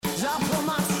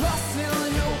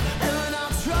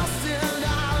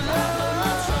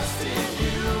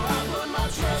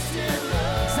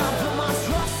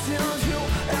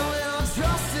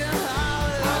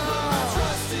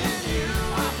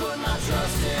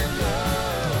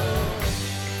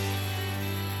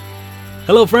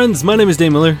Hello, friends. My name is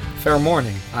Dave Miller, Fair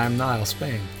morning. I'm Niall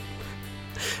Spain.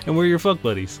 and we're your fuck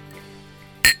buddies.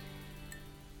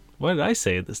 Why did I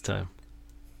say it this time?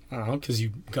 I don't know, because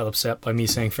you got upset by me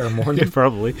saying fair morning.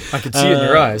 Probably. I could see it in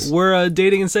your eyes. We're a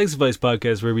dating and sex advice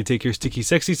podcast where we take your sticky,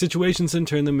 sexy situations and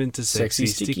turn them into sexy,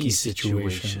 sticky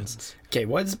situations. Okay,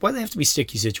 why do they have to be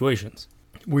sticky situations?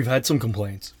 We've had some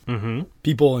complaints. Mm-hmm.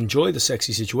 People enjoy the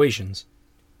sexy situations,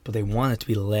 but they want it to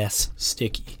be less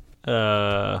sticky.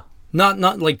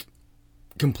 Not like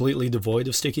completely devoid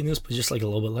of stickiness, but just like a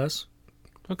little bit less.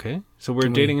 Okay. So we're a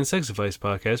dating and sex advice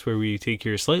podcast where we take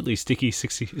your slightly sticky,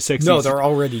 sexy... No, they're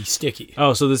already sticky.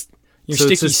 Oh, so this... Your so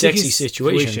sticky, it's a sticky sexy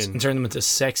situations situation. and turn them into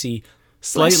sexy,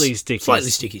 Slightly sticky. Slightly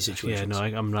sticky situations. Yeah,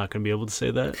 no, I'm not going to be able to say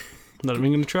that. I'm not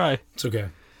even going to try. It's okay.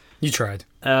 You tried.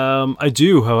 I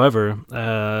do, however.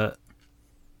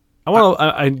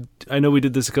 I know we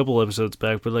did this a couple episodes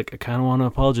back, but like I kind of want to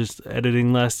apologize.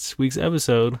 Editing last week's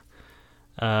episode,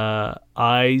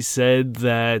 I said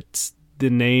that the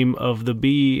name of the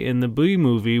bee in the Bee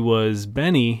movie was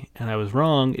Benny, and I was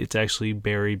wrong. It's actually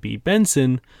Barry B.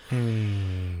 Benson. So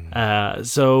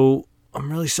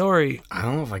I'm really sorry. I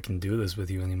don't know if I can do this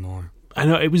with you anymore. I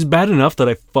know it was bad enough that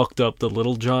I fucked up the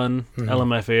Little John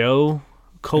LMFAO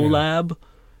collab.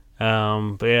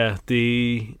 Yeah. But yeah,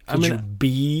 Could you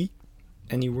be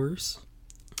any worse?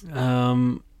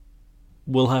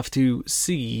 We'll have to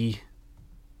see.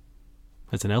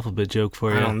 That's an alphabet joke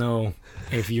for you. I don't know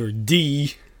if your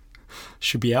D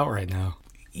should be out right now.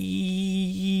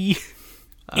 E.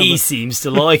 Seems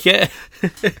to like it.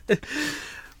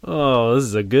 Oh, this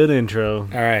is a good intro.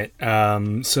 All right.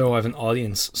 So I have an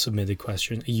audience submitted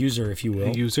question, a user, if you will.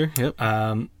 A user, yep.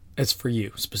 It's for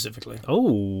you specifically.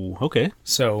 Oh, okay.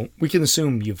 So we can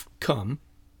assume you've come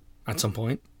at some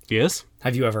point. Yes.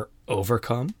 Have you ever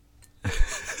overcome?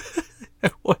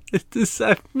 What does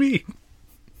that mean?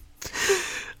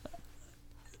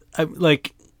 I'm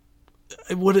like,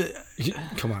 what?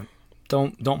 Come on,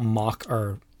 don't mock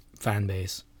our fan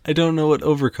base. I don't know what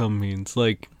overcome means.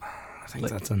 Like, I think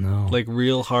that's a no. Like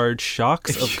real hard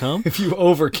shocks of cum. If you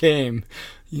overcame,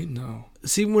 you know.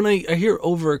 See, when I hear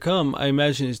overcome, I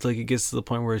imagine it's like it gets to the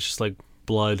point where it's just like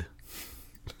blood.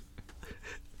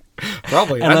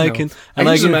 Probably, and I can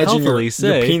imagine healthily your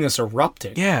say penis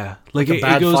erupting. Yeah, like a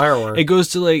bad firework. It goes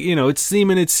to like, you know, it's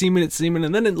semen,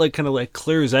 and then it like kind of like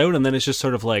clears out, and then it's just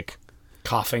sort of like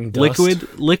coughing dust.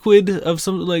 liquid of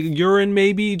some like urine,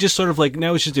 maybe, just sort of like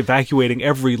now it's just evacuating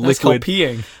every liquid. That's called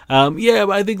peeing. Yeah,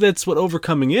 but I think that's what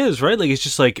overcoming is, right? Like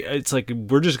it's like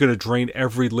we're just gonna drain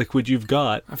every liquid you've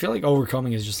got. I feel like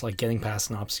overcoming is just like getting past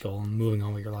an obstacle and moving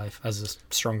on with your life as a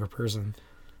stronger person.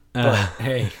 But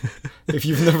hey, if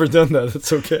you've never done that,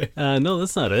 that's okay. No,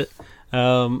 that's not it.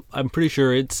 I'm pretty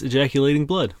sure it's ejaculating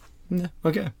blood. Yeah,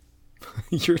 okay.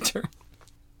 Your turn.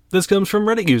 This comes from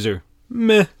Reddit user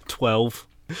Meh12.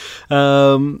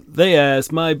 They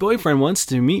asked, my boyfriend wants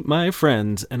to meet my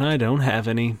friends, and I don't have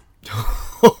any.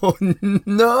 Oh,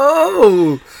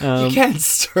 no! You can't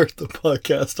start the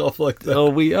podcast off like that. Oh,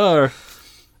 we are.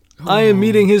 I am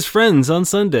meeting his friends on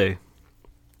Sunday.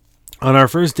 On our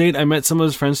first date, I met some of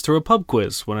his friends through a pub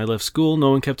quiz. When I left school, no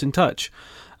one kept in touch.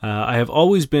 I have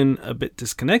always been a bit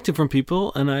disconnected from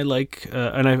people, and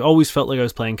I've always felt like I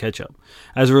was playing catch up.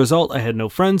 As a result, I had no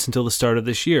friends until the start of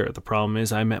this year. The problem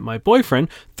is I met my boyfriend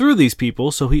through these people,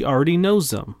 so he already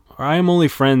knows them. I am only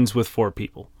friends with 4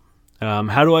 people.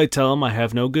 How do I tell him I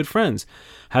have no good friends?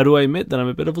 How do I admit that I'm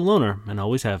a bit of a loner, and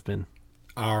always have been?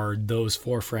 Are those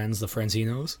 4 friends the friends he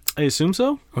knows? I assume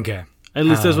so. Okay. At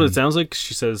least that's what it sounds like.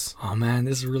 She says, oh man,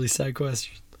 this is a really sad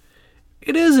question.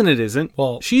 It is and it isn't.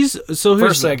 Well,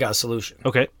 firstly, I got a solution.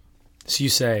 Okay. So you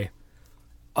say,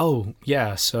 oh,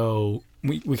 yeah, so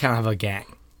we kind of have a gang.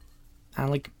 And,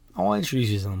 like, I want to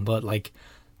introduce you to them, but, like, it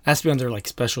has to be under, like,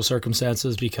 special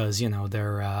circumstances because, you know,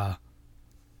 they're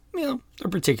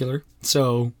particular.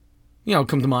 So, you know,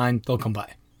 come to mine, they'll come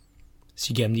by.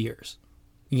 So you get them to yours.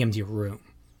 You get them to your room.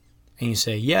 And you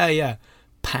say, yeah,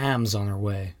 Pam's on her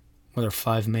way with her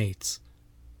 5 mates.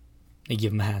 They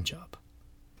give them a hand job.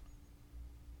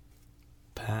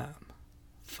 Pam,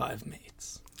 5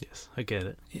 mates. Yes, I get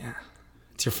it. Yeah.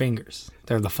 It's your fingers.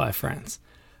 They're the 5 friends.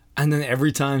 And then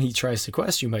every time he tries to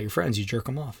question you about your friends, you jerk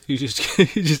him off. You just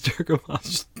jerk him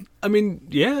off. I mean,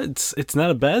 yeah, it's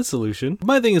not a bad solution.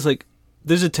 My thing is, like,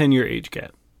 there's a 10-year age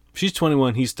gap. She's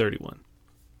 21, he's 31.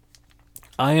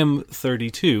 I am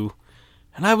 32,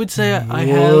 and I would say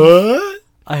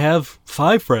I have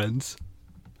 5 friends.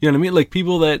 You know what I mean? Like,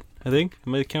 people that, am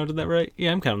I counting that right?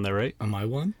 Yeah, I'm counting that right. Am I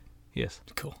one? Yes.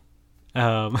 Cool.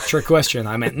 Trick question.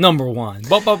 I meant number 1.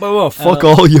 Fuck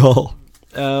all y'all.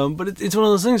 But it's one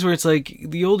of those things where it's like,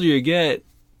 the older you get,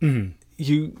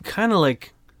 you kind of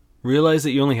like realize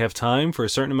that you only have time for a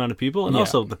certain amount of people, and Yeah.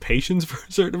 also the patience for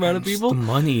a certain amount of It's people. the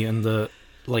money and the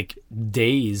like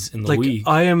days in the Like, week.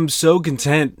 I am so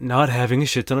content not having a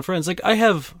shit ton of friends. Like, I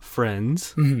have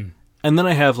friends, and then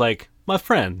I have like my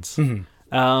friends,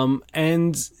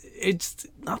 and it's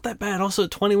not that bad. Also,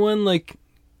 at 21, like,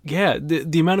 yeah,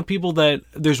 the amount of people that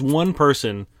there's one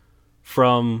person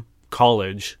from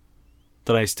college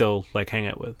that I still like hang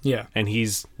out with. Yeah. And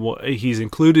he's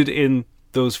included in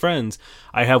those friends.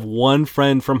 I have one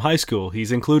friend from high school.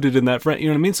 He's included in that friend. You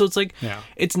know what I mean? So it's like, Yeah.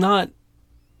 it's not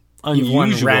You've unusual.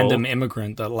 one random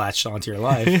immigrant that latched onto your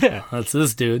life. Yeah. That's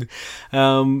this dude.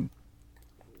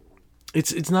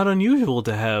 It's not unusual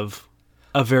to have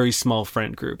a very small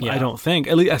friend group. Yeah. I don't think,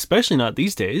 at least, especially not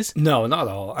these days. No, not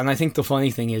at all. And I think the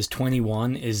funny thing is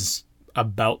 21 is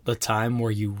about the time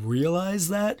where you realize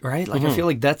that, right? Like, I feel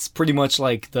like that's pretty much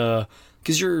like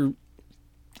because you're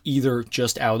either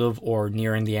just out of or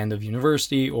nearing the end of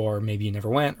university, or maybe you never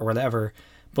went or whatever.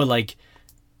 But like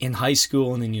in high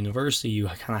school and in university, you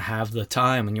kind of have the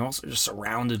time, and you're also just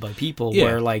surrounded by people Yeah.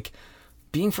 where like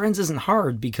being friends isn't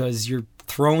hard because you're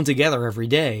thrown together every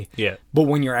day. Yeah. But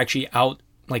when you're actually out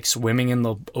like swimming in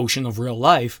the ocean of real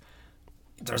life,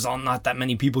 there's not that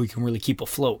many people you can really keep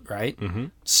afloat, right? Mm-hmm.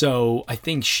 So I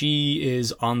think she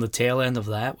is on the tail end of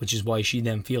that, which is why she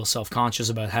then feels self-conscious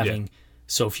about having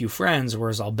so few friends,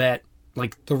 whereas I'll bet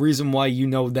like the reason why you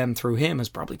know them through him is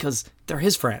probably because they're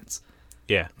his friends.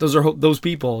 Yeah. Those are those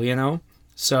people, you know?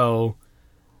 So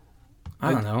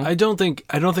I don't know. I don't think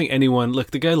anyone, look,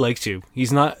 the guy likes you.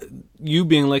 He's not, you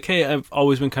being like, hey, I've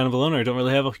always been kind of a loner. I don't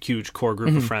really have a huge core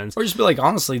group of friends. Or just be like,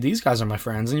 honestly, these guys are my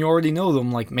friends, and you already know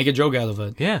them. Like, make a joke out of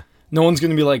it. Yeah. No one's going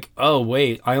to be like, oh,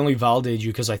 wait, I only validated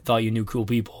you because I thought you knew cool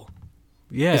people.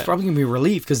 Yeah. It's probably going to be a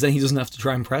relief because then he doesn't have to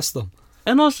try and impress them.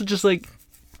 And also just like,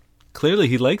 clearly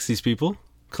he likes these people.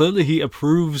 Clearly he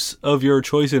approves of your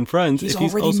choice in friends. He's if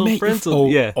he's already also met friends your...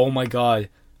 with, yeah. Oh, my God.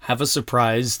 Have a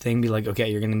surprise thing. Be like, okay,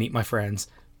 you're going to meet my friends,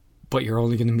 but you're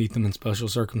only going to meet them in special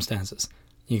circumstances.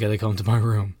 You got to come to my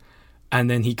room. And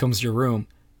then he comes to your room,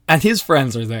 and his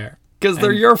friends are there because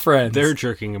they're your friends. They're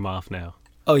jerking him off now.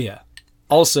 Oh, yeah.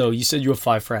 Also, you said you have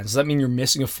 5 friends. Does that mean you're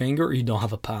missing a finger or you don't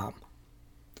have a palm?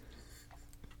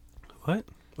 What?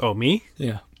 Oh, me?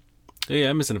 Yeah. Yeah,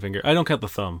 I'm missing a finger. I don't count the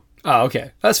thumb. Oh,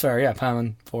 okay. That's fair. Yeah, palm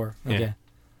and 4. Okay. Yeah.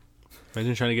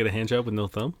 Imagine trying to get a hand job with no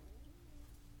thumb.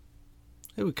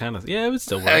 It would kind of, yeah, it would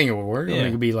still I work. think it would work. I Yeah. think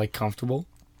it would be, like, comfortable.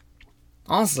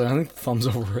 Honestly, I think the thumb's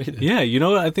overrated. Yeah, you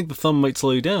know what? I think the thumb might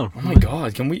slow you down. Oh my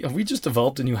god, have we just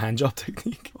developed a new hand job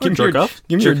technique? Or jerk off.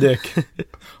 Give me your dick.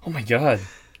 Oh my god.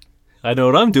 I know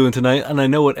what I'm doing tonight, and I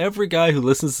know what every guy who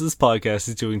listens to this podcast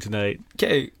is doing tonight.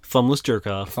 Okay, Thumbless jerk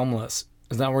off. thumbless.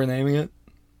 Is that what we're naming it?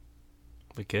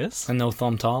 I guess. And no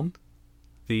thumb Tom?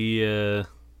 The,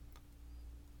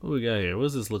 what do we got here? What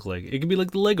does this look like? It could be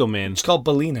like the Lego Man. It's called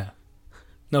Bellina.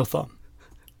 No thumb.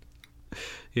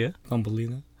 Yeah,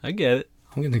 Thumbelina. I get it.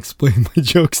 I'm gonna explain my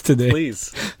jokes today.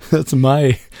 Please. That's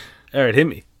my Alright, hit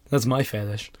me.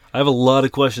 fetish. I have a lot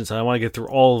of questions, and I want to get through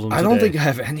all of them I don't today. think I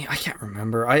have any. I can't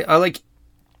remember. I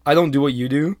don't do what you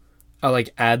do. I like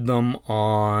add them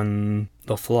on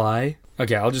the fly.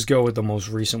 Okay, I'll just go with the most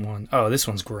recent one. Oh, this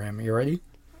one's grim. You ready?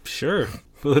 Sure.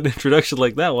 With an introduction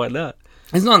like that, why not?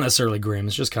 It's not necessarily grim.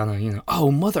 It's just kind of, oh,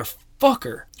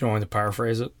 motherfucker. Do you want me to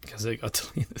paraphrase it? Because I got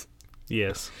to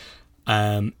Yes.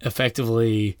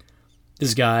 effectively,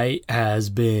 this guy has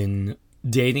been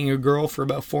dating a girl for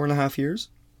about 4.5 years.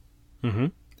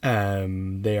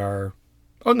 Mm-hmm. They are,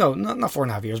 oh no, not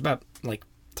 4.5 years, about like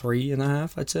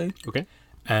 3.5, I'd say. Okay.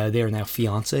 They are now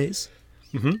fiancés.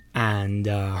 Mm-hmm. And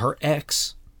her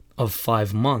ex of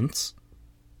 5 months,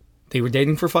 they were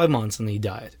dating for 5 months and he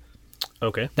died.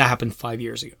 Okay. That happened 5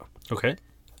 years ago. Okay.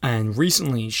 And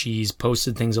recently she's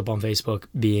posted things up on Facebook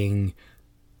being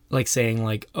like saying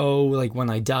like, oh, like when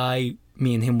I die,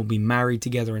 me and him will be married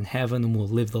together in heaven and we'll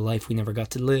live the life we never got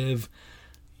to live.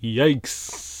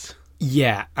 Yikes.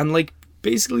 Yeah. And like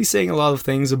basically saying a lot of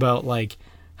things about like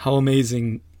how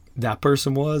amazing that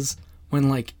person was when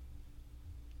like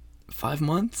 5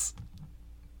 months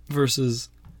versus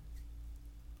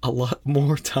a lot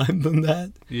more time than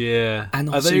that. Yeah. And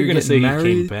I also thought you were you're going to say getting he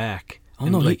came married. back. Oh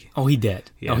and no, like, he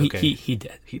did. Yeah, No, okay. he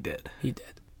did. He did. He did.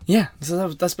 Yeah, so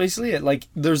that's basically it. Like,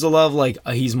 there's a lot of, like,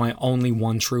 he's my only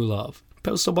one true love.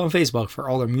 Post up on Facebook for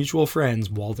all their mutual friends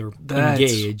while they're That's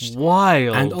engaged.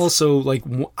 wild. And also, like,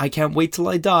 I can't wait till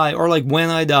I die. Or, like, when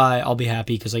I die, I'll be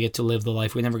happy because I get to live the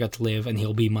life we never got to live, and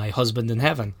he'll be my husband in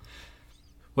heaven.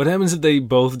 What happens if they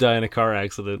both die in a car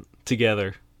accident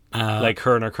together? Uh, Like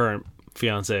her and her current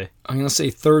fiance. I'm going to say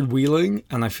third wheeling,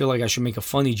 and I feel like I should make a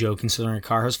funny joke considering a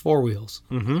car has 4 wheels.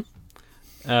 Mm-hmm.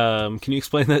 Can you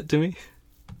explain that to me?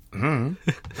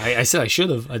 I said I should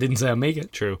have. I didn't say I'd make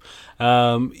it. True.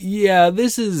 Yeah,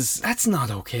 this is That's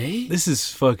not okay.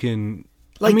 fucking.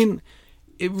 Like- I mean,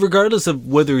 regardless of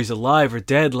whether he's alive or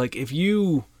dead, like if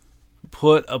you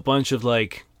put a bunch of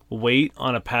like weight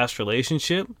on a past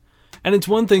relationship, and it's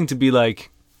one thing to be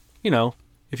like,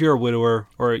 if you're a widower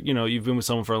or you've been with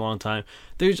someone for a long time,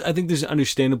 I think there's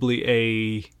understandably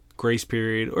a grace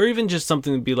period, or even just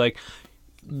something to be like,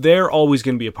 they're always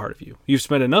going to be a part of you. You've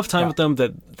spent enough time with them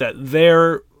that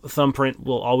their thumbprint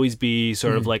will always be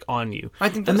sort of like on you. I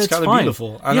think And that's kind of fine.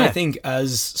 beautiful. And Yeah. I think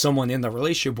as someone in the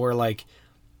relationship where like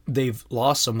they've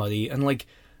lost somebody, and like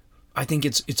I think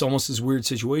it's almost this weird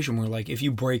situation where like if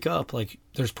you break up, like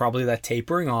there's probably that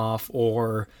tapering off,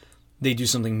 or they do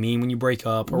something mean when you break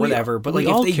up or whatever. But we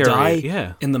like all if they carry die it,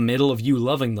 yeah. in the middle of you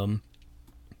loving them,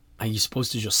 are you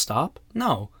supposed to just stop?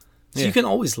 No. So Yeah. you can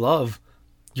always love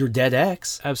your dead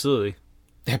ex. Absolutely.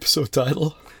 Episode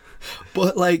title.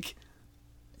 But like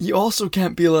you also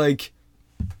can't be like,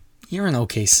 you're an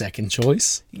okay second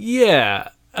choice. Yeah,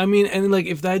 I mean, and like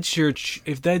if that's your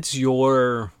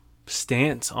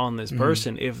stance on this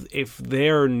person, if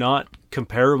they're not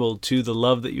comparable to the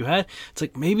love that you had, it's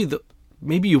like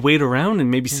maybe you wait around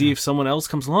and maybe see if someone else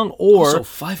comes along, or So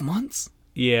 5 months?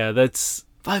 yeah, that's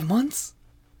 5 months?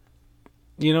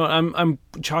 I'm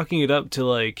chalking it up to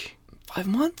like 5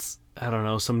 months? I don't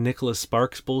know, some Nicholas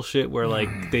Sparks bullshit where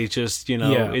like they just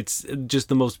Yeah. it's just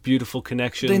the most beautiful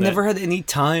connection. They that- never had any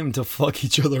time to fuck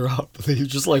each other up. They were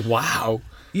just like, wow.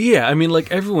 Yeah, I mean, like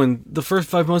the first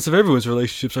 5 months of everyone's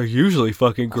relationships are usually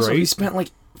fucking So he great. spent like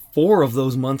 4 of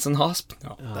those months in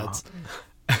hospital. No, that's.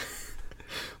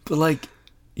 But like,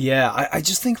 yeah, I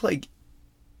just think like,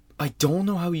 I don't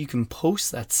know how you can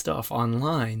post that stuff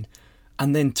online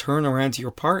and then turn around to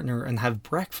your partner and have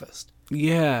breakfast.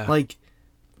 Yeah, Like,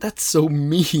 that's so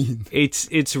mean.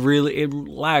 it's really, it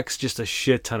lacks just a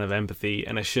shit ton of empathy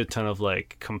and a shit ton of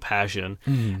like compassion,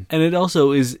 and it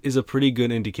also is a pretty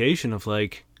good indication of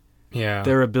like Yeah.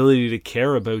 their ability to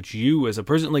care about you as a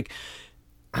person. Like,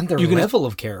 And their you can- level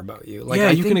of care about you. Like, yeah,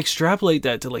 I you can think- extrapolate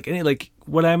that to like any, like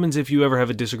what happens if you ever have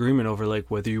a disagreement over like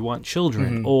whether you want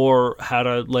children or how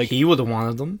to like he would have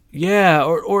wanted them. yeah,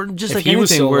 or just If like he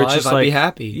was anything still where it's alive, just I'd like be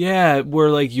happy. yeah, where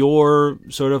like you're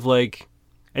sort of like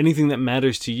anything that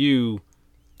matters to you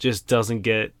just doesn't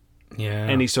get Yeah.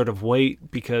 any sort of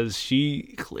weight because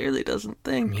she clearly doesn't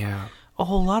think Yeah. a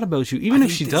whole lot about you. Even I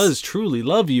if think she this- does truly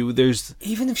love you, there's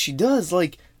Even if she does,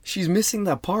 like, she's missing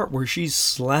that part where she's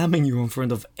slamming you in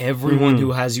front of everyone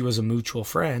who has you as a mutual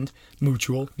friend.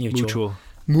 Mutual.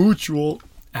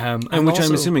 and which I'm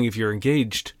also, assuming if you're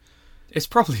engaged, it's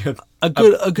probably a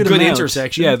good amount.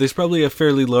 intersection. Yeah, there's probably a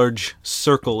fairly large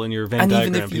circle in your Venn And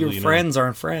diagram. even if people your you friends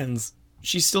aren't friends,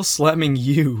 she's still slamming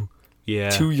you yeah,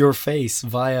 to your face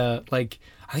via, like,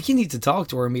 I think you need to talk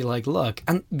to her and be like, look.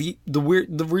 And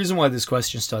the reason why this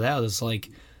question stood out is like,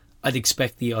 I'd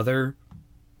expect the other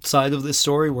side of this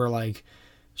story where like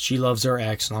she loves her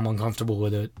ex and I'm uncomfortable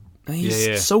with it. And he's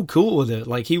Yeah. so cool with it.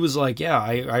 Like he was like, yeah,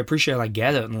 I appreciate it, I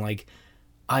get it. And like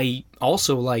I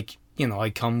also like,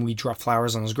 we drop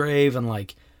flowers on his grave and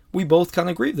like we both kind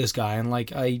of grieve this guy and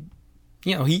like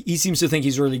he seems to think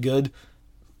he's really good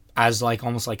as like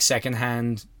almost like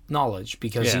secondhand knowledge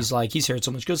because Yeah. he's like he's heard so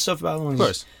much good stuff about him. And Of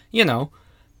course.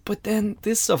 but then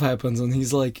this stuff happens and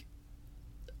he's like,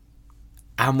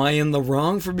 am I in the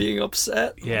wrong for being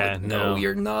upset? I'm Yeah, like, no.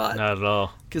 you're not. not at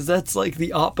all. Because that's like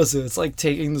the opposite. It's like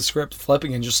taking the script,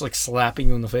 flipping, and just like slapping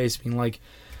you in the face, being like,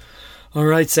 all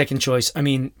right, second choice. I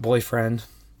mean, boyfriend.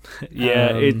 Yeah,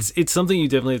 Um, it's something you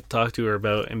definitely have to talk to her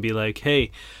about and be like,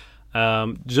 hey,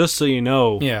 just so you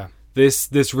know, Yeah.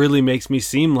 this really makes me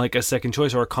seem like a second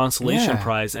choice or a consolation Yeah.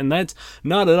 prize, and that's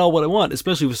not at all what I want,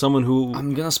 especially with someone who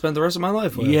I'm going to spend the rest of my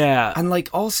life with. yeah, And like,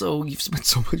 also, you've spent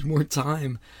so much more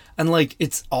time. And like,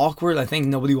 it's awkward. I think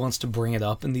nobody wants to bring it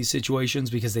up in these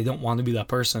situations because they don't want to be that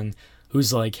person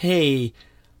who's like, hey,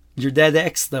 your dead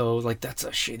ex, though. Like, that's a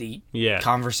shitty yeah,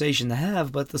 conversation to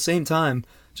have. But at the same time,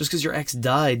 just because your ex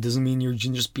died doesn't mean you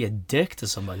can just be a dick to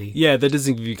somebody. yeah, that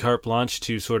doesn't give you carte blanche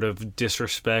to sort of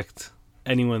disrespect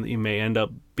anyone that you may end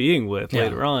up being with Yeah.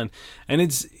 later on, and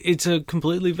it's a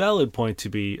completely valid point to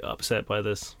be upset by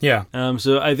this. Yeah.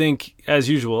 So I think, as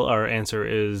usual, our answer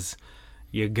is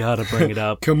you gotta bring it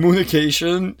up.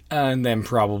 Communication and then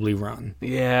probably run.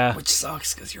 Yeah, Which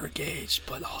sucks because you're engaged,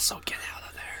 but also get out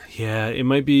of there. yeah, it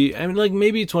might be. I mean, like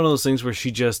maybe it's one of those things where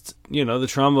she just, the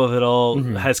trauma of it all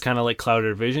has kind of like clouded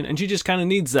her vision, and she just kind of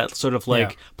needs that sort of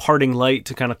like Yeah. parting light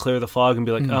to kind of clear the fog and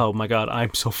be like, oh my god,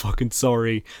 I'm so fucking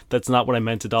sorry. That's not what I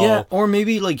meant at all. Yeah, or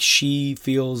maybe like she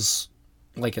feels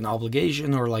like an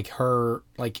obligation or like her,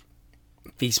 like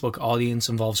Facebook audience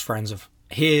involves friends of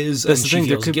his, That's and the she thing,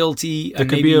 there feels could- guilty. There and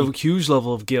could be a huge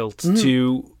level of guilt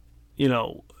to,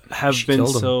 have She been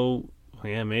killed him. so.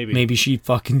 Yeah, maybe. maybe she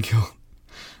fucking killed.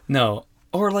 No,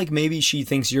 or like maybe she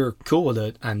thinks you're cool with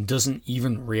it and doesn't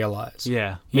even realize.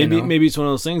 Yeah, You maybe know? maybe it's one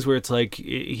of those things where it's like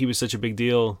he was such a big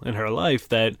deal in her life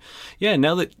that, yeah,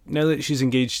 now that she's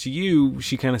engaged to you,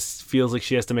 she kind of feels like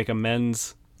she has to make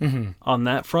amends on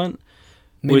that front.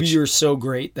 Maybe Which- you're so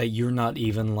great that you're not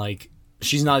even like,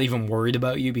 she's not even worried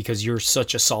about you because you're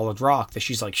such a solid rock that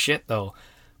she's like, shit though,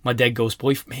 my dead ghost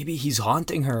boyfriend, maybe he's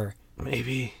haunting her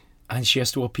Maybe. and she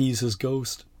has to appease his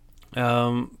ghost.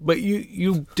 But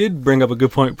you did bring up a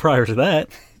good point prior to that.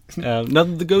 Not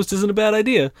that the ghost isn't a bad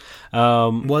idea.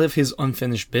 What if his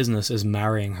unfinished business is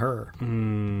marrying her?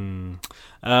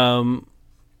 Along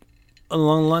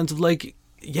the lines of like,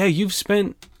 yeah, you've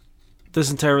spent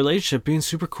this entire relationship being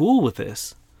super cool with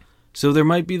this, so there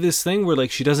might be this thing where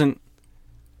like she doesn't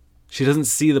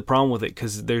see the problem with it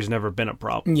because there's never been a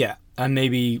problem. Yeah, and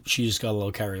maybe she just got a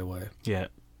little carried away. Yeah,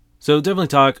 so definitely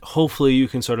talk. Hopefully you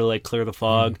can sort of like clear the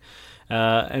fog,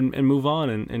 and move on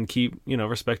and keep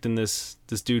respecting this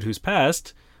dude who's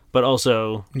passed, but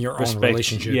also Your own respect,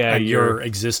 relationship and your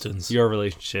existence. your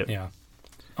relationship. Yeah.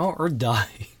 Oh, or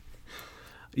die.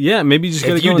 Yeah, maybe you just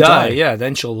gotta If go you and die, yeah,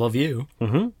 then she'll love you.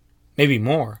 Mm-hmm. Maybe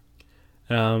more.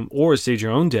 Or stage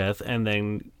your own death and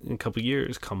then in a couple of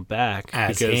years come back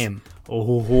As him.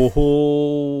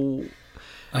 Oh,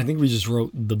 I think we just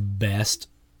wrote the best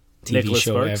TV Nicholas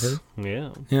show Sparks. ever. Yeah.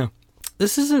 Yeah.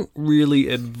 This isn't really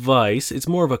advice. It's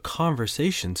more of a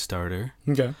conversation starter.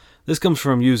 Okay. This comes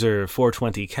from user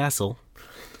 420 Castle.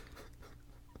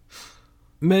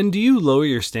 Men, do you lower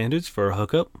your standards for a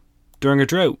hookup? During a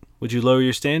drought, would you lower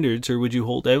your standards or would you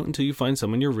hold out until you find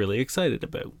someone you're really excited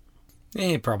about?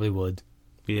 It probably would.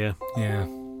 Yeah. Yeah.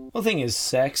 Well, the thing is,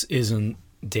 sex isn't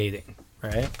dating,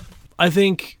 right? I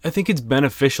think it's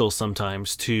beneficial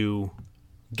sometimes to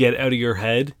get out of your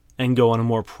head and go on a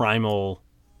more primal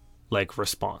like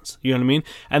response. You know what I mean?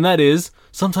 And that is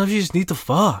sometimes you just need to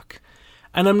fuck.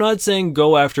 And I'm not saying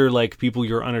go after like people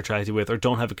you're unattracted with or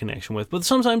don't have a connection with, but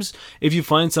sometimes if you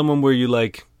find someone where you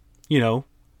like,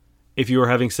 if you were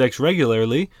having sex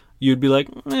regularly, you'd be like,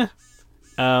 eh.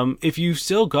 If you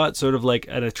still got sort of like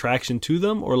an attraction to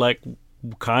them or like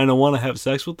kind of want to have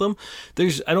sex with them,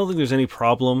 I don't think there's any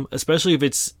problem, especially if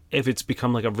it's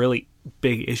become like a really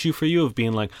big issue for you of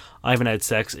being like, I haven't had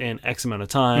sex in X amount of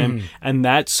time, and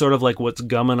that's sort of like what's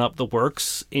gumming up the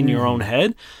works in your own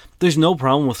head. There's no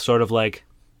problem with sort of like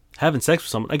having sex with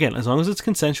someone, again, as long as it's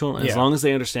consensual and as long as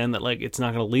they understand that like it's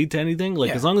not going to lead to anything, like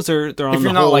as long as they're on the whole, If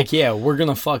you're not like, yeah, we're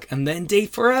gonna fuck and then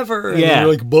date forever, and Yeah. you're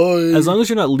like, bye. as long as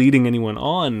you're not leading anyone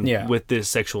on Yeah. with this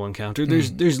sexual encounter,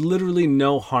 there's literally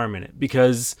no harm in it,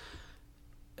 because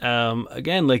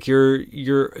again, like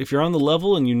if you're on the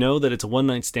level and you know that it's a one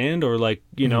night stand or like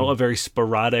a very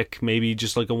sporadic, maybe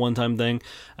just like a one time thing,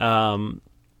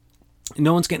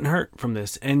 no one's getting hurt from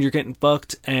this, and you're getting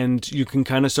fucked, and you can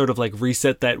kind of sort of like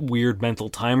reset that weird mental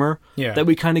timer that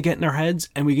we kind of get in our heads,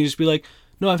 and we can just be like,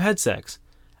 no, I've had sex,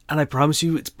 and I promise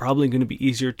you it's probably going to be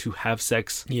easier to have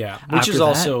sex. Yeah, which after is that.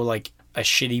 also like a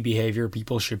shitty behavior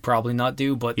people should probably not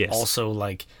do, but Yes. also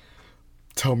like,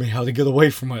 tell me how to get away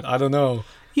from it. I don't know.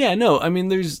 Yeah, no, I mean,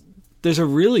 there's a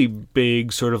really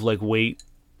big sort of like weight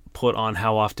put on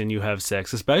how often you have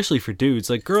sex, especially for dudes.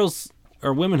 Like girls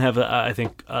or women have, I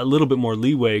think, a little bit more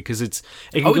leeway because it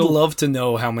can I would go. love to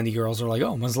know how many girls are like,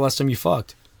 oh, when's the last time you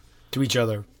fucked to each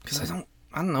other? Because I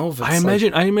don't know if it's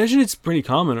I imagine it's pretty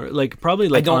common, or like probably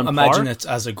like I don't on imagine par. it's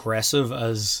as aggressive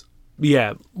as.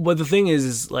 Yeah, but the thing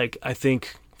is like I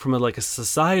think from a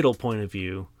societal point of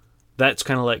view, that's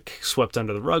kind of like swept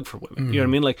under the rug for women. You know what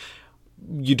I mean? Like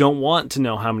you don't want to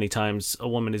know how many times a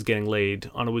woman is getting laid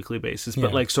on a weekly basis, but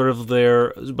Yeah. like sort of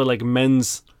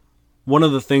men's. One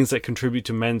of the things that contribute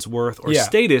to men's worth or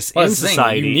status Well, in that's the thing,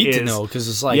 society you need is to know because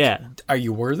it's like, Yeah. are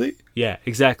you worthy? Yeah,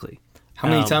 exactly. How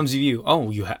many times have you?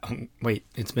 Oh, you have. Wait,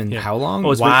 it's been how long?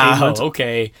 Oh, it's been 8 wow. months.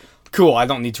 Okay, cool. I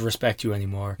don't need to respect you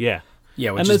anymore. Yeah.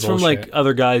 Yeah, which And is that's from bullshit. like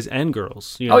other guys and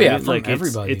girls. You know Oh, what I yeah, mean? from like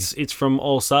everybody. It's from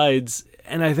all sides,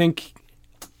 and I think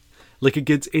like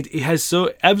it has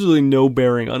so absolutely no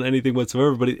bearing on anything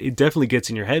whatsoever, but it definitely gets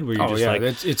in your head where you're Oh just yeah,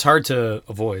 like, it's hard to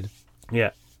avoid.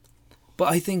 yeah, But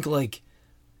I think like,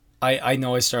 I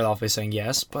know I started off by saying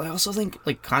yes, but I also think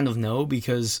like kind of no,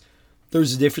 because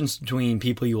there's a difference between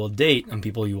people you will date and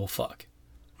people you will fuck.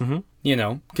 Mm-hmm. You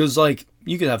know, because like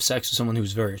you could have sex with someone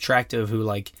who's very attractive, who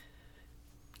like,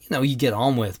 you get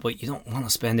on with, but you don't want to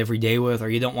spend every day with, or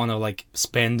you don't want to like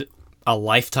spend a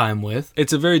lifetime with.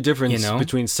 it's a very difference You know?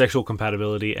 between sexual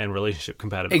compatibility and relationship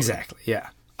compatibility. Exactly. Yeah.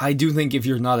 I do think if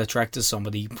you're not attracted to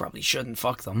somebody, you probably shouldn't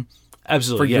fuck them.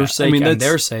 Absolutely. For your sake and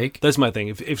their sake. That's my thing.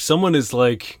 If someone is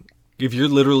like, if you're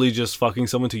literally just fucking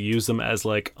someone to use them as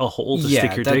like a hole to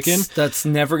stick your dick in, that's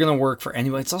never gonna work for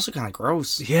anybody. It's also kind of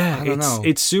gross. Yeah, I don't know.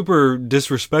 It's super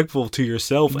disrespectful to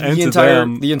yourself and to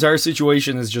them. The entire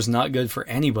situation is just not good for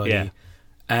anybody.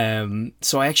 Yeah.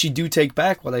 So I actually do take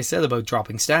back what I said about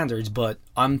dropping standards, but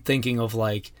I'm thinking of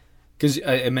like, because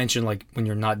I mentioned like when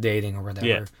you're not dating or whatever,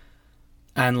 Yeah.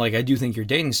 and like I do think your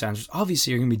dating standards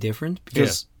obviously are gonna be different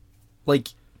because, like,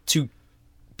 to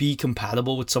be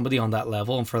compatible with somebody on that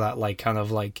level and for that like kind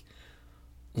of like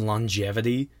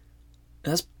longevity,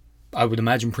 that's, I would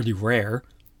imagine, pretty rare.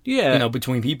 Yeah, you know,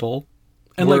 between people.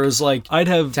 And whereas like I'd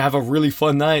have to have a really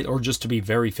fun night, or just to be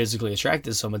very physically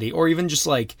attracted to somebody, or even just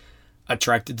like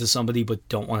attracted to somebody but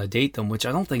don't want to date them, which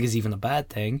I don't think is even a bad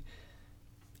thing.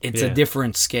 It's a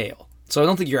different scale. So I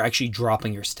don't think you're actually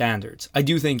dropping your standards. I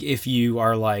do think if you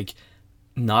are like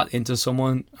not into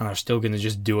someone and are still going to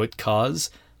just do it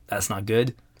cause, that's not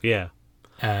good. Yeah.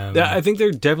 I think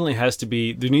there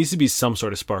needs to be some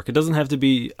sort of spark. It doesn't have to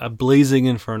be a blazing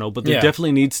inferno, but there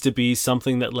definitely needs to be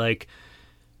something that like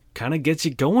kind of gets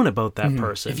you going about that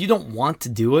person. If you don't want to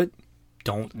do it,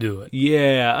 don't do it.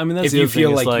 Yeah, I mean, that's if the you other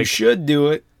feel thing, like you should do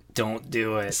it, don't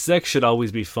do it. Sex should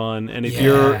always be fun, and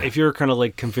if you're kind of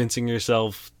like convincing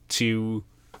yourself to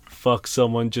fuck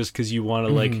someone just because you want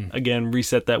to like again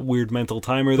reset that weird mental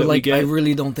timer that we get, I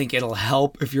really don't think it'll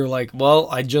help if you're like, well,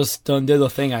 I just done did a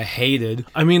thing I hated.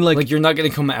 I mean, like you're not going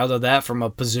to come out of that from a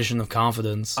position of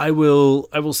confidence. I will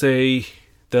say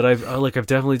that I've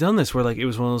definitely done this where like it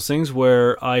was one of those things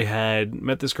where I had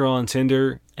met this girl on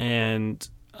Tinder and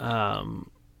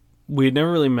we had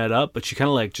never really met up, but she kind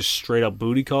of like just straight up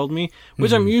booty called me,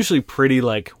 which I'm usually pretty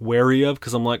like wary of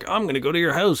because I'm like, I'm going to go to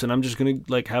your house and I'm just going to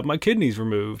like have my kidneys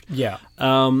removed. Yeah.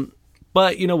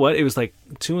 But you know what? It was like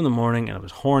 2 a.m. and I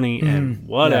was horny and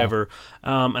whatever.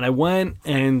 Yeah. And I went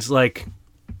and like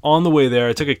on the way there,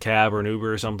 I took a cab or an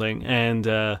Uber or something. And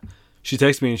she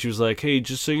texted me and she was like, hey,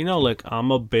 just so you know, like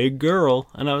I'm a big girl.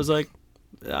 And I was like,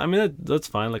 I mean, that's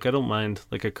fine. Like I don't mind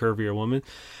like a curvier woman.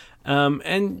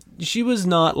 And she was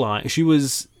not lying. She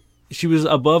was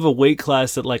above a weight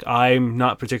class that like I'm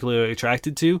not particularly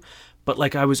attracted to, but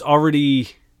like I was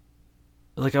already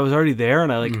there,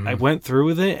 and I went through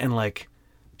with it, and like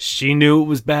she knew it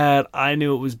was bad, I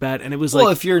knew it was bad, and it was like,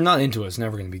 well, if you're not into it, it's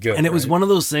never going to be good. And it was one of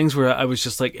those things where I was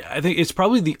just like, I think it's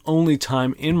probably the only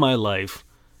time in my life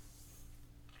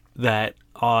that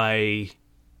I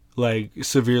like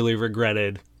severely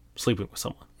regretted sleeping with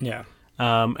someone. Yeah.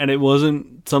 And it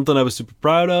wasn't something I was super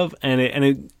proud of, and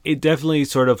it definitely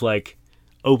sort of like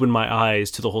opened my eyes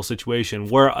to the whole situation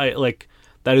where I like,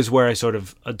 that is where I sort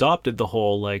of adopted the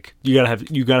whole like you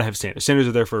gotta have standards. Standards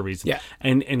are there for a reason. Yeah.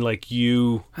 And like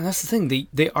you, and that's the thing,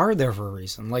 they are there for a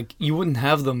reason. Like you wouldn't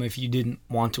have them if you didn't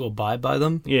want to abide by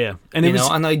them. Yeah. And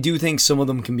and I do think some of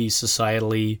them can be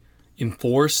societally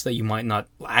enforced that you might not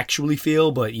actually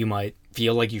feel, but you might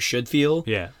feel like you should feel.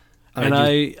 Yeah. And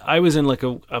I was in like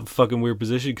a fucking weird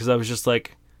position because I was just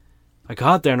like, I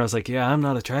got there and I was like, yeah, I'm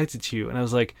not attracted to you. And I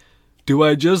was like, do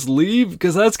I just leave?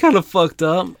 Because that's kind of fucked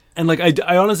up. And like,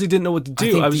 I honestly didn't know what to do.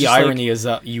 I think was the irony is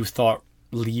that you thought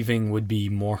leaving would be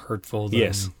more hurtful than...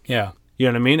 Yes. Yeah. You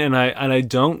know what I mean? And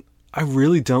I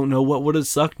really don't know what would have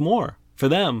sucked more for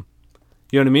them.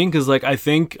 You know what I mean? Because like, I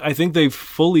think they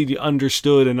fully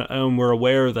understood and were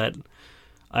aware that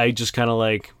I just kind of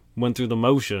like went through the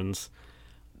motions.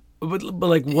 But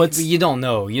like, what's... You don't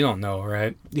know,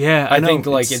 right? Yeah, I think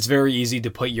like it's very easy to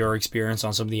put your experience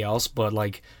on somebody else, but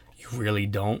like you really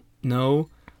don't know.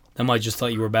 They might just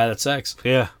thought you were bad at sex.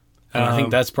 Yeah. And I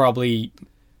think that's probably...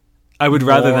 I would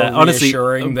rather that, honestly,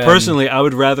 personally, than... I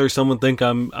would rather someone think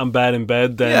I'm bad in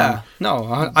bed than... Yeah,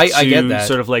 no, I get that.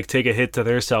 Sort of like take a hit to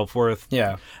their self-worth.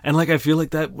 Yeah. And like, I feel like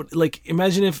that would, like,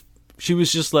 imagine if she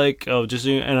was just like, oh, just,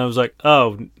 and I was like,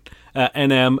 oh...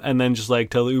 NM, and then just like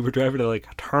tell the Uber driver to like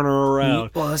turn her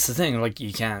around. Well, that's the thing. Like,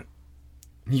 you can't.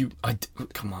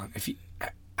 Come on.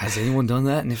 Has anyone done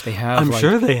that? And if they have, I'm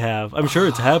sure they have. I'm sure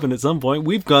it's happened at some point.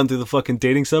 We've gone through the fucking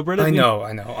dating subreddit. I know.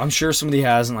 I'm sure somebody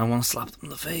has, and I want to slap them in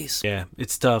the face. Yeah,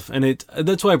 it's tough, and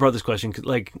that's why I brought this question. 'Cause,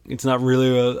 like, it's not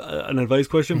really an advice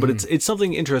question, but it's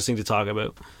something interesting to talk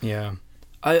about. Yeah,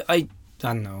 I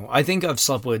don't know. I think I've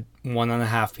slept with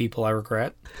 1.5 people I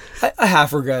regret. I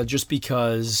half regret just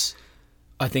because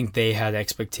I think they had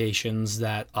expectations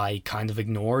that I kind of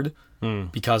ignored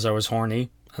because I was horny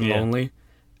and lonely,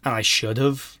 and I should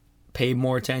have paid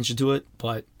more attention to it,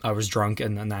 but I was drunk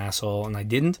and an asshole, and I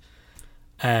didn't.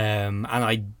 And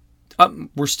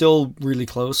we're still really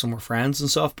close and we're friends and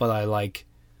stuff, but I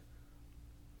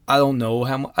don't know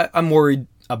how much. I'm worried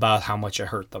about how much it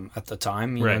hurt them at the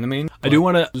time. You know what I mean? I do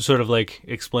want to sort of like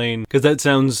explain, because that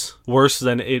sounds worse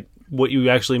than what you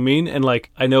actually mean. And like,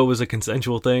 I know it was a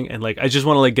consensual thing. And like, I just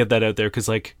want to like get that out there. Because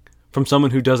like, from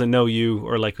someone who doesn't know you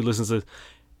or like who listens to,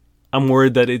 I'm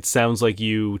worried that it sounds like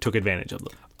you took advantage of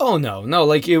them. Oh, no.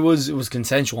 Like it was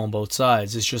consensual on both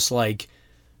sides. It's just like,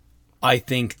 I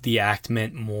think the act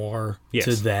meant more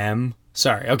to them.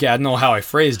 Sorry. Okay. I don't know how I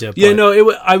phrased it. Yeah,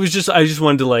 no, I just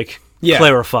wanted to like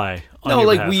clarify. No,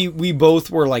 like we both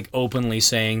were like openly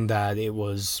saying that it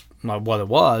was what it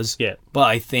was. Yeah. But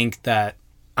I think that,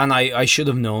 and I should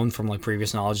have known from like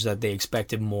previous knowledge that they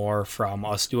expected more from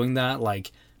us doing that,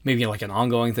 like maybe like an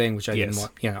ongoing thing, which I didn't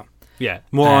want, you know. Yeah,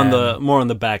 more on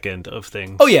the back end of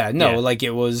things. Oh yeah, no, like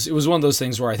it was one of those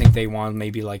things where I think they wanted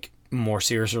maybe like more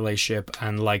serious relationship,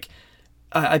 and like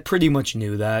I pretty much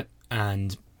knew that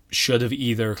and should have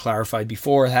either clarified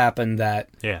before it happened that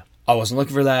I wasn't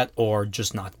looking for that, or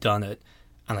just not done it,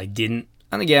 and I didn't.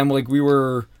 And again, like we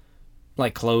were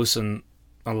like close and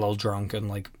a little drunk, and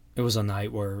like it was a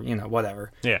night where, you know,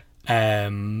 whatever. Yeah.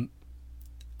 And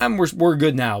we're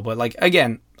good now, but like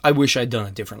again, I wish I'd done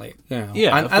it differently. You know?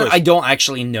 Yeah. And I don't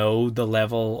actually know the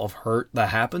level of hurt that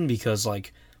happened, because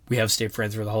like we have stayed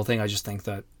friends through the whole thing. I just think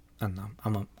that I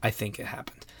don't know. I think it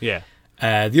happened. Yeah.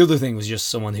 The other thing was just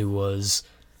someone who was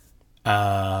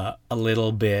a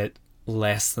little bit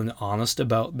less than honest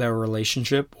about their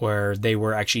relationship, where they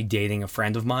were actually dating a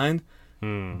friend of mine,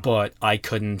 but I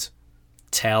couldn't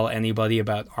tell anybody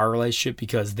about our relationship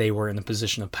because they were in a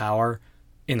position of power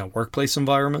in a workplace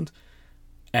environment.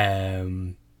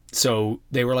 So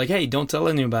they were like, hey, don't tell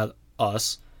anyone about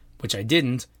us, which I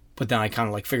didn't, but then I kind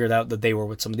of like figured out that they were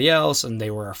with somebody else and they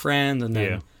were a friend, and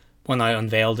then when I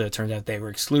unveiled it, it turned out they were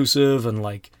exclusive, and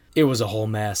like it was a whole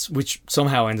mess, which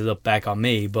somehow ended up back on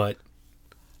me. But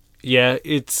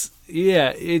it's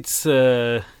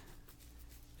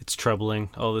troubling,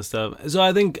 all this stuff. So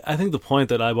I think the point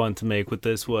that I wanted to make with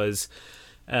this was,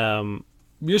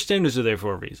 your standards are there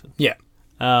for a reason. Yeah.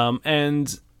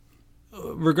 And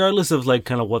regardless of like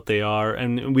kind of what they are,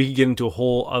 and we could get into a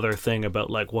whole other thing about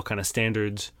like what kind of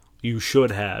standards you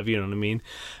should have, you know what I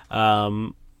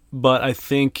mean? But I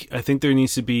think there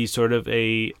needs to be sort of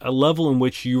a level in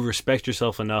which you respect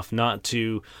yourself enough not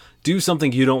to do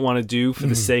something you don't want to do for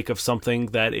the sake of something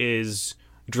that is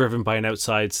driven by an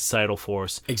outside societal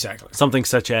force. Exactly. Something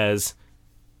such as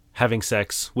having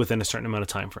sex within a certain amount of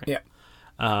time frame. Yeah.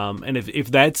 And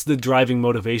if that's the driving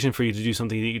motivation for you to do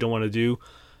something that you don't want to do,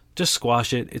 just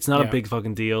squash it. It's not a big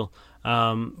fucking deal.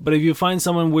 But if you find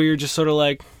someone where you're just sort of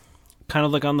like, kind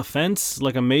of like on the fence,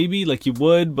 like a maybe, like you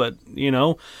would, but you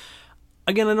know,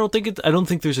 again, I don't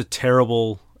think there's a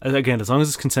terrible, again, as long as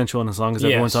it's consensual and as long as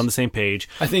everyone's on the same page.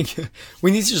 I think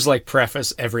we need to just like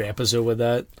preface every episode with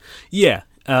that. Yeah.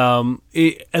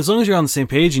 As long as you're on the same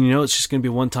page and you know it's just going to be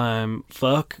one time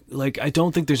fuck, like I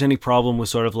don't think there's any problem with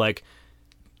sort of like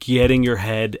getting your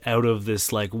head out of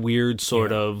this like weird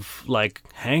sort of like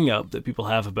hang up that people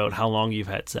have about how long you've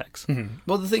had sex. Mm-hmm.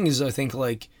 Well, the thing is, I think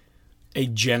like a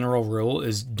general rule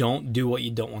is don't do what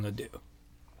you don't want to do.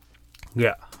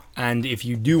 Yeah. And if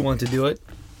you do want to do it,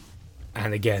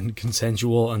 and again,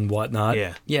 consensual and whatnot,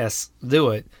 yes,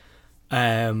 do it.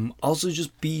 Also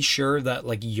just be sure that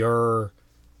like your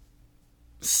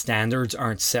standards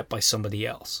aren't set by somebody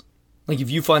else. Like if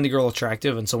you find a girl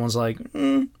attractive and someone's like,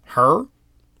 her?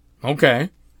 Okay.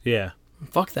 Yeah.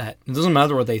 Fuck that. It doesn't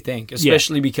matter what they think,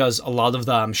 especially because a lot of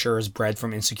that I'm sure is bred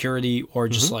from insecurity or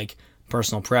just like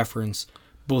personal preference,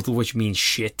 both of which mean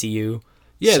shit to you.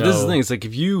 Yeah, so, this is the thing. It's like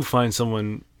if you find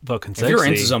someone fucking sexy, if you're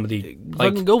into somebody, like,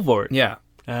 fucking go for it. Yeah.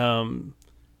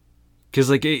 Because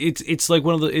like it's like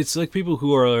one of the, it's like people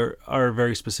who are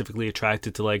very specifically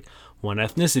attracted to like one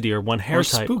ethnicity or one hair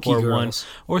type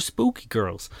or spooky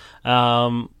girls.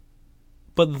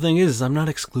 But the thing is, I'm not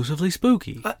exclusively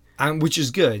spooky, which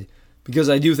is good, because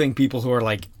I do think people who are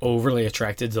like overly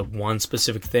attracted to one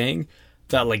specific thing,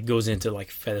 that like goes into like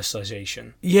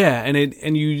fetishization. Yeah,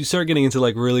 and you start getting into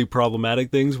like really problematic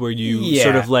things where you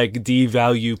sort of like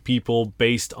devalue people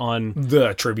based on the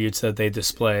attributes that they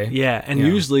display. Yeah, and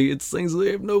usually it's things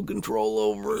they have no control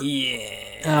over.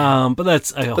 Yeah. But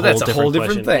that's a whole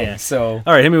different thing. Yeah. So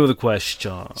all right, hit me with a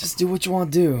question. Just do what you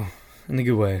want to do in a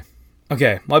good way.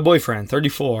 Okay, my boyfriend,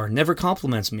 34, never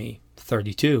compliments me.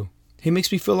 32. He makes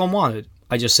me feel unwanted.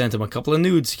 I just sent him a couple of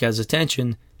nudes to get his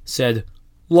attention. Said,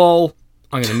 lol,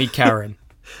 I'm going to meet Karen.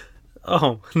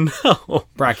 Oh, no.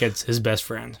 Brackets, his best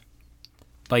friend.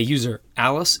 By user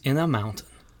Alice in a Mountain.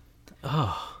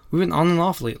 Oh. We've been on and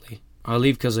off lately. I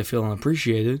leave because I feel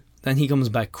unappreciated. Then he comes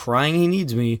back crying he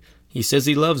needs me. He says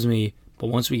he loves me. But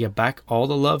once we get back, all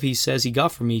the love he says he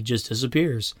got from me just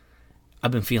disappears.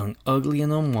 I've been feeling ugly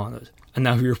and unwanted. And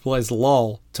now he replies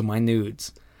lol to my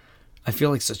nudes. I feel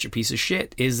like such a piece of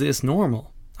shit. Is this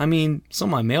normal? I mean, some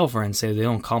of my male friends say they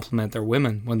don't compliment their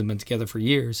women when they've been together for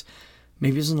years.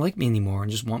 Maybe he doesn't like me anymore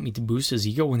and just want me to boost his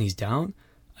ego when he's down.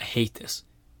 I hate this.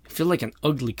 I feel like an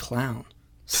ugly clown.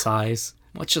 Sighs.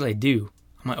 What should I do?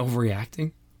 Am I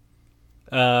overreacting?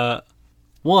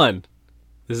 1,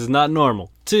 this is not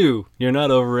normal. 2, you're not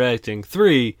overreacting.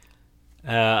 3,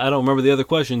 I don't remember the other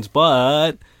questions,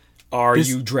 but... Are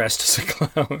you dressed as a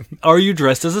clown? Are you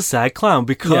dressed as a sad clown?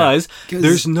 Because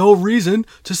there's no reason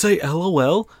to say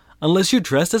LOL unless you're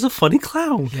dressed as a funny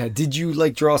clown. Yeah, did you,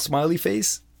 like, draw a smiley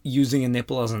face using a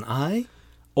nipple as an eye?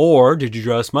 Or did you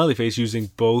draw a smiley face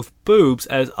using both boobs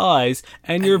as eyes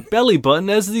and your belly button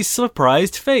as the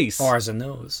surprised face? Or as a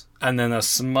nose. And then a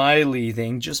smiley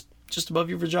thing just above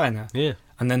your vagina. Yeah.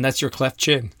 And then that's your cleft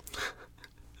chin.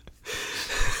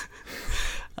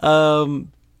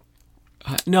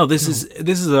 No, this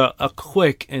is a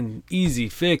quick and easy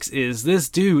fix. Is this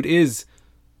dude is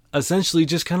essentially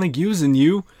just kind of using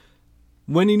you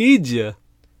when he needs you.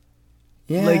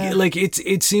 Yeah. Like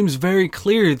it seems very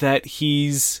clear that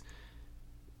he's,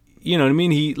 you know what I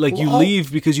mean? He you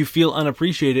leave because you feel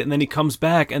unappreciated, and then he comes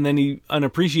back and then he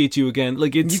unappreciates you again.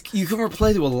 Like it's you can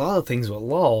reply to a lot of things with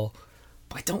lol,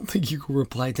 but I don't think you can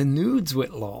reply to nudes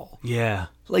with lol. Yeah.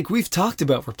 Like we've talked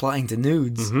about replying to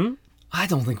nudes. Mm-hmm. I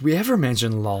don't think we ever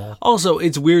mentioned lol. Also,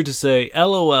 it's weird to say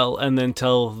LOL and then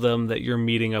tell them that you're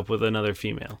meeting up with another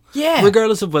female. Yeah.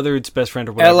 Regardless of whether it's best friend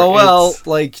or whatever. LOL,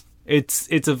 like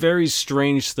it's a very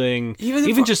strange thing.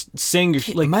 Even just saying your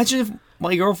like. Imagine if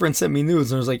my girlfriend sent me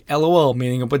nudes and it was like LOL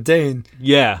meeting up with Dane.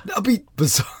 Yeah. That'd be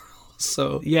bizarre.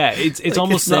 So yeah, it's like,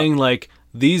 almost saying like,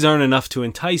 these aren't enough to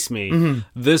entice me. Mm-hmm.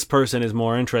 This person is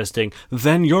more interesting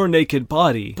than your naked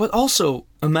body. But also,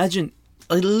 imagine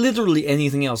literally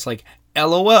anything else. Like,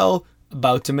 LOL,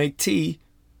 about to make tea.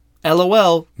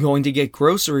 LOL, going to get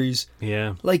groceries.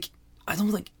 Yeah. Like, I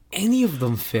don't think any of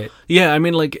them fit. Yeah, I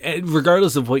mean, like,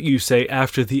 regardless of what you say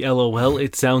after the LOL,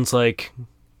 it sounds like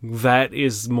that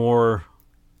is more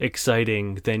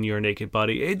exciting than your naked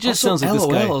body. It just also, sounds like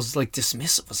LOL this guy is like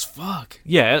dismissive as fuck.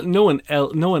 Yeah, no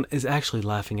one is actually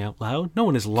laughing out loud. No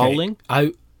one is lolling.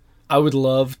 Okay. I would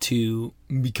love to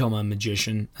become a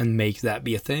magician and make that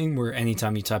be a thing where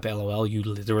anytime you type LOL, you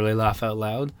literally laugh out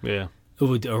loud. Yeah. It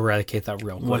would eradicate that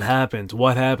real quick. What happens?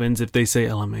 What happens if they say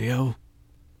LMAO?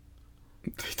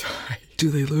 They die. Do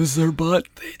they lose their butt?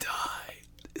 They die.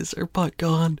 Is their butt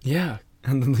gone? Yeah.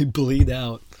 And then they bleed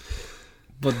out.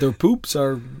 But their poops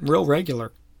are real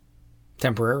regular.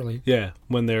 Temporarily. Yeah.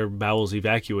 When their bowels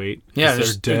evacuate. Yeah.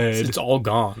 They're dead. It's all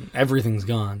gone. Everything's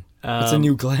gone. It's a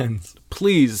new cleanse.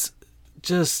 Please,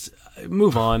 just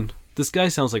move on. This guy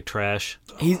sounds like trash.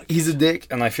 He's a dick,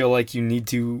 and I feel like you need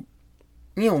to,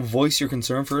 voice your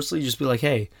concern firstly. Just be like,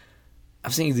 hey,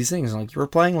 I've seen these things. And like, you're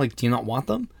replying, like, do you not want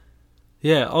them?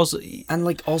 Yeah, also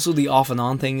the off and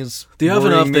on thing is the off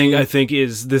and off thing. I think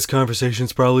is this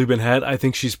conversation's probably been had. I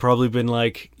think she's probably been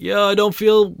like, yeah, I don't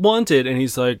feel wanted, and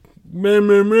he's like, meh,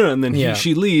 meh, meh. And then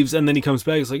she leaves, and then he comes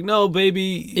back. It's like, no,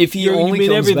 baby, if he only you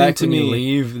comes back to when me. you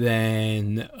leave,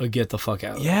 then get the fuck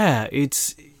out. Yeah,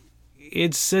 it's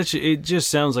such. It just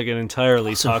sounds like an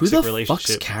entirely toxic who the relationship.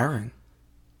 Fuck's Karen?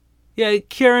 Yeah,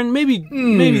 Karen,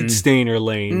 maybe Stain or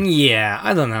Lane. Yeah,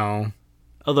 I don't know.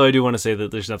 Although I do want to say that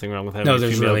there's nothing wrong with having a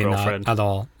female really girlfriend. Not at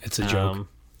all. It's a joke.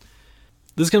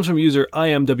 This comes from user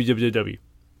IMWWW.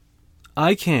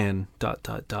 I can ...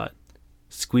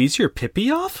 squeeze your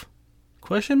pippy off? ?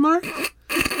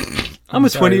 I'm a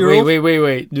 20-year-old.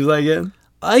 Wait. Do that again.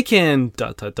 I can ...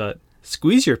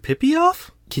 squeeze your pippy off?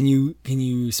 Can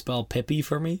you spell pippy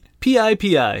for me?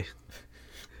 PIPI.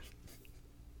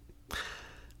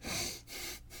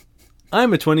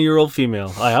 I'm a 20-year-old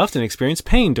female. I often experience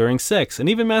pain during sex and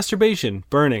even masturbation,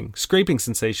 burning, scraping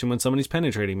sensation when somebody's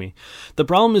penetrating me. The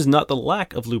problem is not the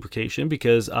lack of lubrication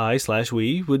because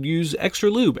I/we would use extra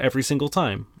lube every single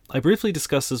time. I briefly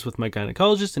discussed this with my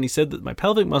gynecologist and he said that my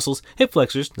pelvic muscles, hip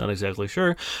flexors, not exactly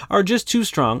sure, are just too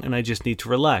strong and I just need to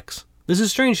relax. This is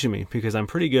strange to me because I'm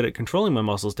pretty good at controlling my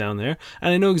muscles down there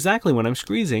and I know exactly when I'm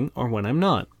squeezing or when I'm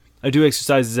not. I do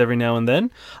exercises every now and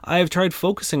then. I have tried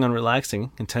focusing on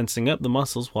relaxing and tensing up the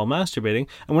muscles while masturbating,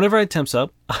 and whenever I tense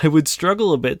up, I would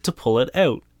struggle a bit to pull it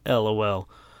out. LOL.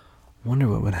 Wonder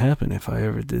what would happen if I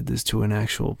ever did this to an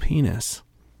actual penis.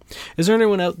 Is there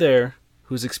anyone out there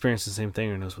who's experienced the same thing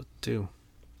or knows what to do?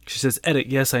 She says, edit,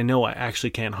 yes, I know I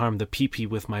actually can't harm the pee-pee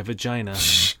with my vagina.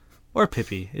 Or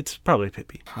pippy. It's probably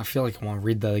pippy. I feel like I want to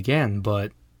read that again,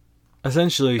 but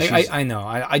Essentially, I know.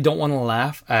 I don't want to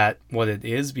laugh at what it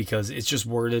is because it's just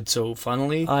worded so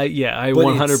funnily. I But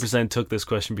 100% took this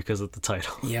question because of the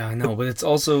title. Yeah, I know, but it's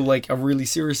also like a really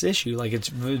serious issue. Like it's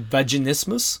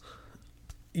vaginismus,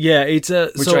 Yeah, it's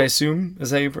which I assume is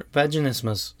how you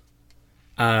vaginismus,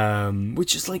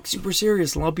 which is like super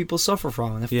serious. A lot of people suffer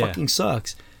from, and it Yeah. fucking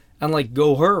sucks. And like,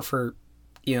 go her for,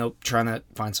 trying to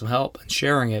find some help and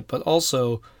sharing it, but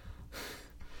also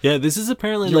yeah, this is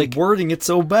apparently you're like wording it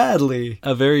so badly.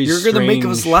 a very You're gonna make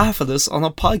us strange- laugh at this on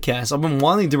a podcast. I've been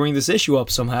wanting to bring this issue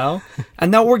up somehow,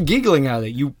 and now we're giggling at it.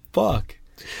 You fuck.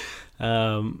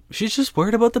 She's just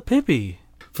worried about the pippy.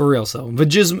 For real, so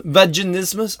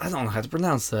vaginismus. I don't know how to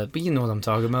pronounce that, but you know what I'm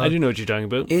talking about. I do know what you're talking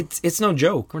about. It's no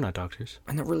joke, We're not doctors.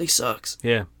 and it really sucks.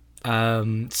 Yeah.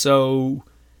 So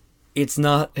it's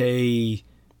not a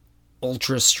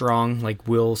ultra strong like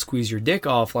will squeeze your dick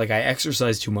off like I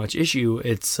exercise too much issue.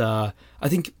 It's I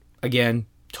think again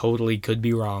totally could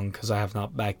be wrong because I have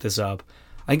not backed this up.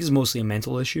 I think it's mostly a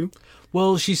mental issue.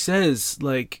 Well, she says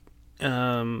like,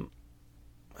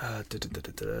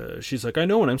 she's like, I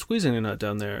know when I'm squeezing a nut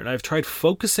down there, and I've tried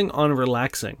focusing on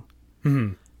relaxing,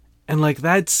 and like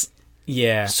that's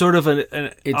Yeah, sort of an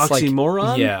It's like-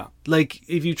 oxymoron. yeah. Like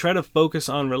if you try to focus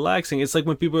on relaxing, it's like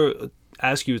when people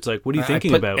ask you, it's like, what are you I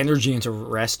thinking put about? energy into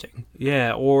resting.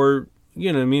 Yeah, or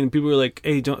you know what I mean? People are like,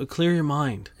 hey, don't clear your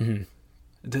mind.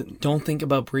 Don't think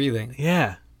about breathing.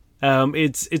 Yeah.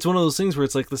 It's one of those things where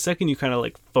it's like the second you kind of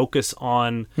like focus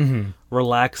on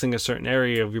relaxing a certain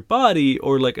area of your body,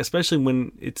 or like especially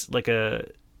when it's like a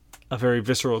very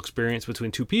visceral experience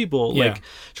between two people, Yeah. like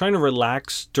trying to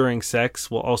relax during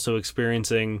sex while also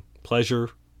experiencing pleasure,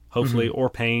 hopefully, or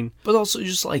pain. But also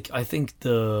just like I think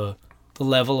the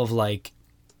level of like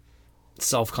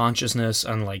self-consciousness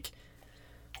and like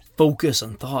focus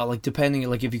and thought, like depending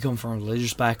like if you come from a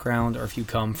religious background or if you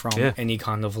come from Yeah. any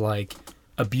kind of like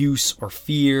abuse or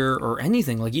fear or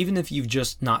anything, like even if you've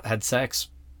just not had sex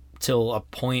till a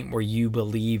point where you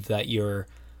believe that you're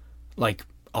like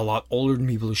a lot older than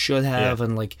people who should have, Yeah.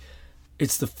 and like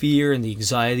it's the fear and the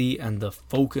anxiety and the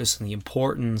focus and the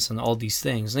importance and all these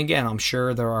things. And again, I'm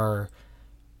sure there are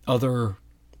other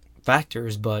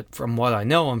factors, but from what I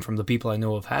know and from the people I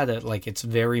know have had it, like it's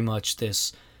very much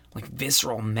this like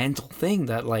visceral mental thing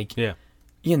that like, Yeah.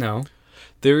 you know,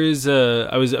 There is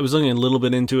I was looking a little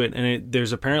bit into it, and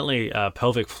there's apparently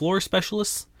pelvic floor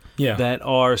specialists yeah, that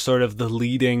are sort of the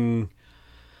leading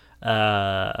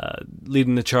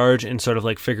the charge in sort of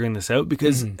like figuring this out,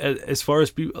 because as far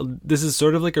as people, this is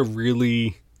sort of like a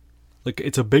really like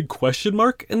it's a big question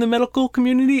mark in the medical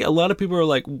community. A lot of people are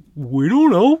like, we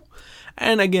don't know.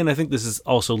 And again, I think this is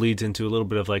also leads into a little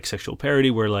bit of like sexual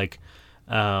parity, where like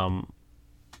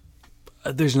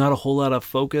there's not a whole lot of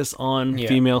focus on Yeah.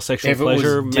 female sexual if it was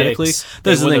pleasure medically. dicks, That's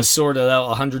they the would thing. have sorted out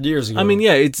 100 years ago. I mean,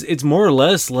 yeah, it's more or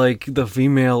less like the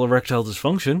female erectile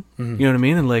dysfunction. You know what I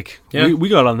mean? And like Yeah. we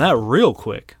got on that real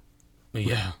quick.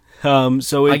 yeah,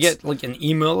 So it's, I get like an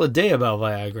email a day about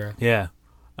Viagra. yeah.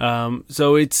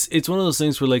 So it's one of those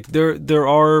things where like there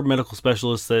are medical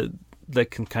specialists that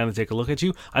can kind of take a look at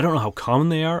you. I don't know how common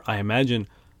they are. I imagine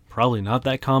probably not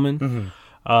that common.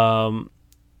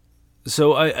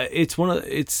 So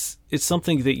it's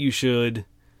something that you should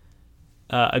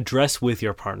address with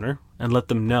your partner and let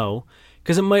them know,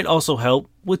 because it might also help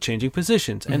with changing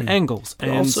positions and angles. But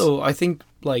And also, I think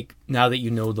like now that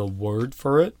you know the word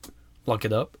for it, look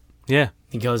it up. yeah,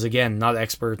 Because again, not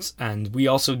experts, and we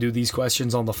also do these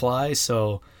questions on the fly,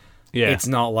 so yeah, it's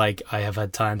not like I have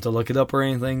had time to look it up or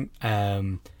anything.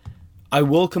 I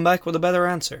will come back with a better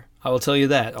answer. I will tell you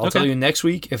that. I'll Okay. tell you next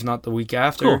week, if not the week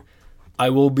after. Cool. I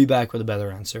will be back with a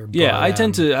better answer. yeah. but, I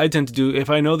tend to do, if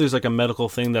I know there's like a medical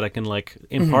thing that I can like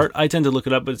impart, I tend to look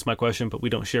it up. But it's my question, but we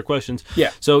don't share questions. Yeah.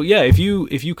 So yeah, if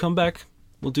you come back,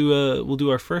 we'll do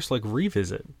our first like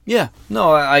revisit. Yeah,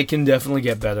 no, I can definitely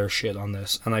get better shit on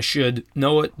this, and I should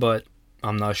know it, but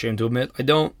I'm not ashamed to admit I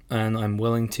don't, and I'm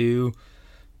willing to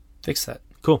fix that.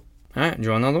 Cool. All right, do you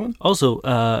want another one?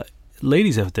 Also,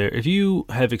 ladies out there, if you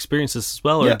have experienced this as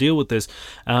well or Yeah. deal with this,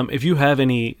 if you have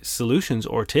any solutions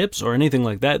or tips or anything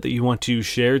like that that you want to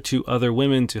share to other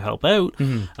women to help out,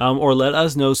 or let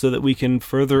us know so that we can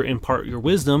further impart your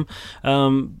wisdom,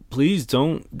 please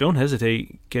don't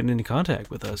hesitate getting into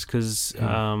contact with us, because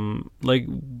like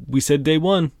we said day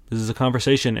one, this is a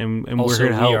conversation, and we're Also, here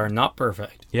to help. we are not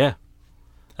perfect. Yeah.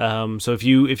 So if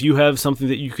you have something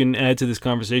that you can add to this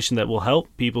conversation that will help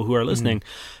people who are listening,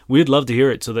 we'd love to hear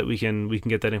it so that we can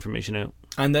get that information out.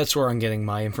 And that's where I'm getting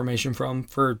my information from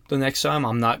for the next time.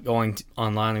 I'm not going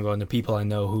online and going to people I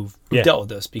know who've Yeah. dealt with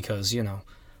this, because, you know,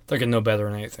 they're going to know better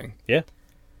than anything. Yeah.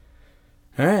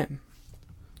 All right.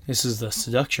 This is the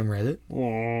seduction Reddit.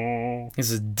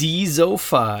 This is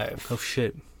Dzo5. Oh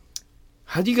shit.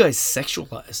 How do you guys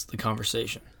sexualize the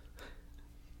conversation?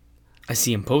 I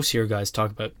see in posts here guys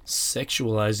talk about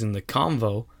sexualizing the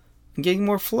convo and getting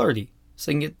more flirty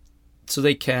so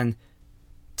they can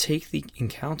take the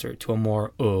encounter to a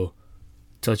more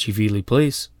touchy-feely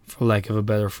place, for lack of a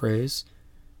better phrase.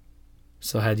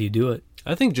 So how do you do it?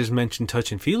 I think just mention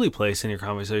touch and feely place in your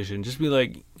conversation. Just be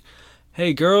like,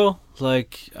 hey girl,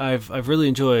 like I've really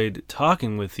enjoyed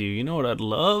talking with you. You know what I'd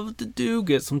love to do?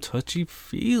 Get some touchy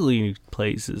feely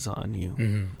places on you.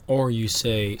 Mm-hmm. Or you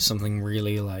say something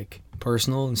really like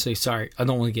personal and say, sorry, I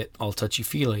don't want to get all touchy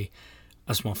feely.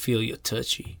 I just want to feel you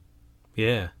touchy.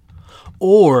 Yeah.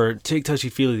 Or take touchy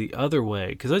feely the other way,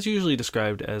 because that's usually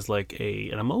described as like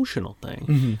an emotional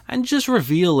thing, and just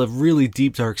reveal a really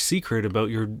deep dark secret about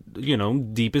your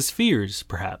deepest fears.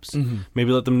 Perhaps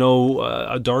maybe let them know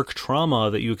a dark trauma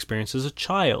that you experienced as a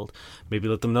child. Maybe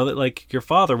let them know that like your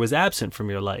father was absent from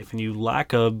your life and you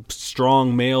lack a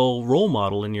strong male role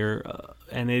model in your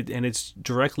and it's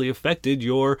directly affected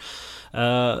your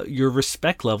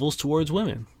respect levels towards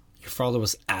women. Your father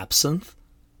was absinthe?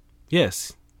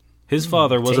 Yes. His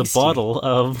father was tasty. a bottle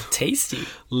of tasty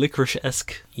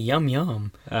licorice-esque. Yum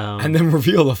yum. And then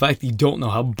reveal the fact that you don't know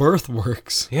how birth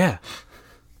works. Yeah.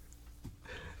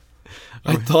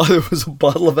 I thought it was a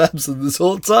bottle of absinthe this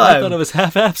whole time. I thought it was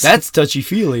half absinthe. That's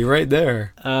touchy-feely right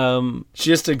there. She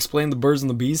has to explain the birds and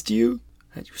the bees to you?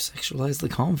 How'd you sexualize the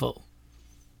convo?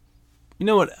 You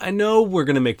know what? I know we're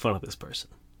going to make fun of this person.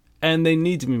 And they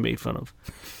need to be made fun of.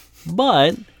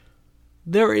 But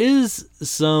there is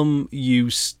some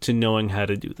use to knowing how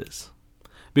to do this.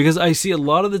 Because I see a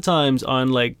lot of the times on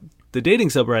like the dating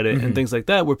subreddit and things like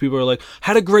that where people are like,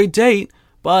 had a great date,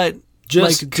 but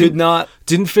just like,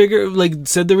 didn't figure, like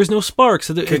said there was no spark.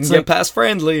 So couldn't get past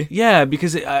friendly. Yeah,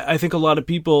 because I think a lot of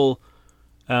people,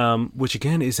 which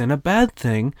again isn't a bad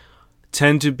thing,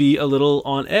 tend to be a little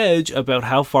on edge about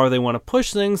how far they want to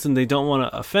push things, and they don't want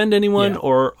to offend anyone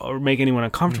or make anyone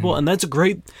uncomfortable. And it's a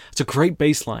great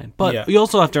baseline. But you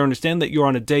also have to understand that you're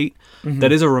on a date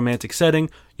that is a romantic setting.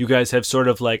 You guys have sort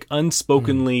of like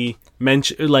unspokenly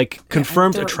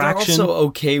confirmed attraction. There are also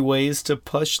okay ways to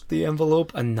push the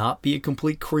envelope and not be a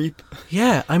complete creep.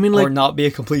 Yeah, I mean, like, or not be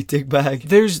a complete dickbag.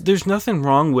 There's nothing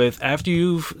wrong with, after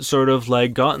you've sort of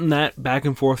like gotten that back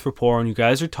and forth rapport and you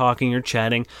guys are talking, you're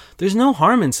chatting, there's no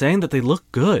harm in saying that they look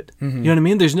good. You know what I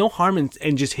mean? There's no harm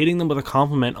in just hitting them with a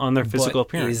compliment on their physical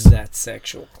appearance. Is that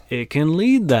sexual? It can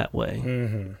lead that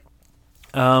way.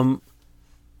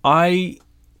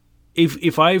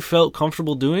 If I felt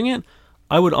comfortable doing it,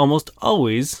 I would almost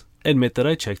always admit that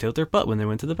I checked out their butt when they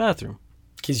went to the bathroom.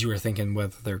 Because you were thinking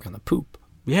whether they're going to poop.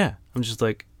 Yeah. I'm just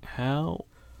like, how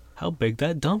big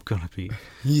that dump going to be?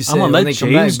 I'm on that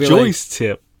James Joyce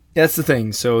tip. That's the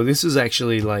thing. So this is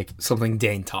actually like something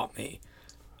Dane taught me.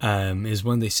 Is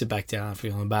when they sit back down after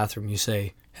you're in the bathroom, you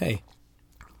say, hey,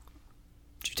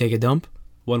 did you take a dump?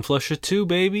 One flush or two,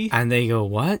 baby. And they go,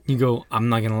 what? You go, I'm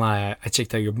not going to lie. I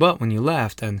checked out your butt when you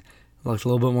left, and it looked a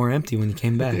little bit more empty when you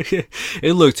came back.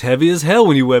 It looked heavy as hell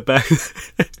when you went back.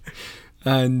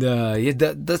 And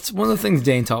that's one of the things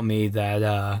Dane taught me,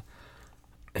 that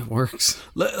it works.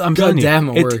 I'm telling you,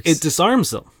 it works. It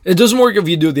disarms them. It doesn't work if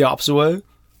you do it the opposite way.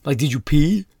 Like, did you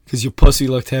pee? Because your pussy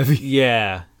looked heavy.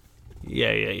 Yeah.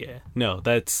 No,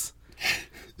 that's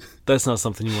not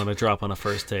something you want to drop on a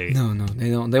first date. No, they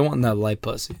don't. They want that light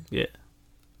pussy. Yeah.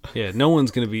 No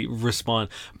one's gonna respond.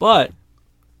 But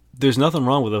there's nothing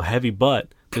wrong with a heavy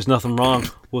butt. There's nothing wrong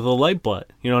with a light butt.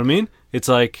 You know what I mean? It's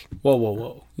like,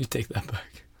 whoa. You take that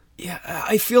back. Yeah,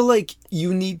 I feel like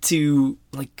you need to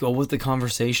like go with the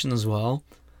conversation as well.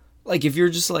 Like if you're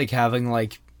just like having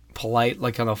like polite,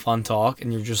 like kind of fun talk,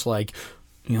 and you're just like,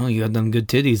 you got them good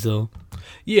titties though.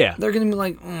 Yeah. They're going to be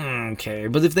like, okay.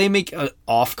 But if they make an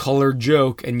off-color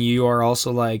joke and you are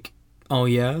also like, oh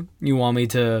yeah, you want me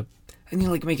to, and you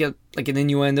like make it like an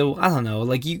innuendo, I don't know,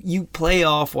 like you play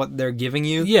off what they're giving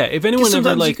you. Yeah, if anyone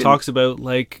ever like talks about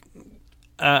like,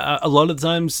 a lot of the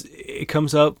times it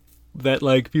comes up that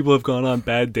like people have gone on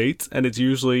bad dates and it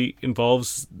usually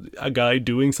involves a guy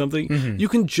doing something. You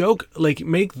can joke, like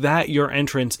make that your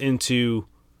entrance into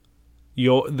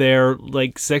their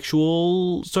like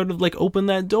sexual sort of like open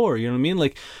that door, you know what I mean?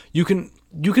 Like you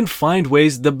can find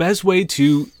ways. The best way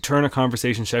to turn a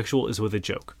conversation sexual is with a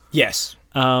joke. Yes.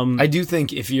 I do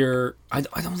think if you're I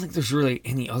don't think there's really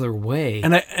any other way.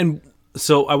 And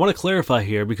so I want to clarify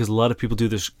here, because a lot of people do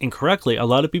this incorrectly. A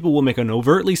lot of people will make an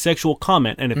overtly sexual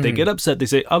comment, and if they get upset, they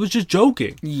say, I was just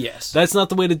joking. Yes. That's not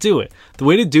the way to do it. The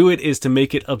way to do it is to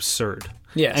make it absurd.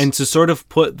 Yes. and to sort of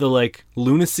put the like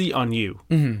lunacy on you.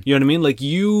 Mm-hmm. You know what I mean? Like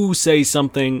you say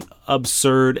something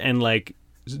absurd and like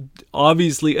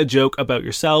obviously a joke about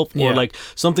yourself, or like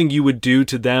something you would do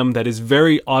to them that is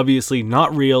very obviously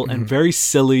not real and very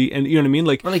silly, and you know what I mean?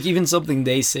 Like, or like even something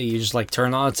they say, you just like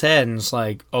turn on its head and it's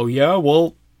like, oh yeah,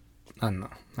 well, I don't know.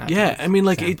 yeah, I mean,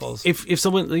 like if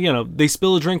someone, you know, they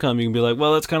spill a drink on me, you can be like,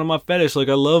 well, that's kind of my fetish. Like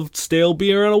I love stale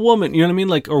beer and a woman. You know what I mean?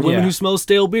 Like, or women who smell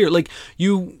stale beer. Like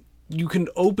you can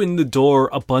open the door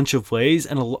a bunch of ways,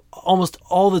 and almost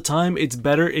all the time, it's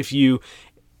better if you.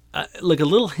 Like a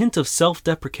little hint of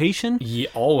self-deprecation. Yeah,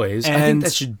 always. I think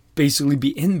that should basically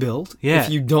be inbuilt. Yeah. If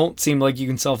you don't seem like you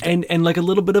can and like a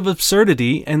little bit of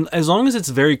absurdity, and as long as it's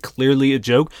very clearly a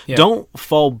joke, don't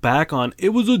fall back on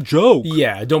it was a joke.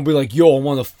 Yeah, don't be like, yo, I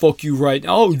want to fuck you right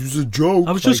now. Oh, it was a joke.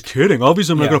 I was just kidding.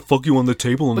 Obviously, I'm not gonna fuck you on the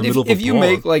table in the middle of a bar. If you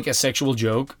make like a sexual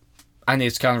joke and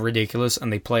it's kind of ridiculous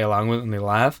and they play along with it and they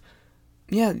laugh,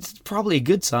 yeah, it's probably a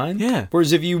good sign. Yeah.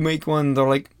 Whereas if you make one, they're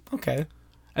like, okay.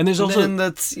 And there's also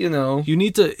that's, you know, you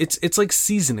need to. It's like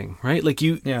seasoning, right? Like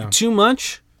too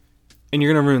much, and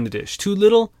you're gonna ruin the dish. Too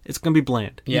little, it's gonna be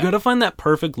bland. You gotta find that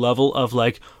perfect level of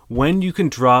like when you can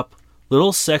drop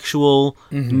little sexual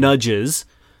nudges,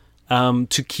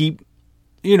 to keep,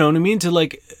 you know what I mean, to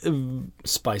like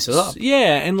spice it up.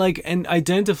 Yeah, and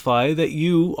identify that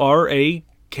you are a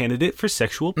candidate for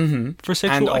sexual and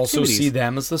activities. Also see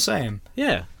them as the same.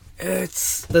 Yeah.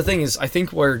 It's the thing is, I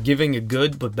think we're giving a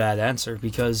good but bad answer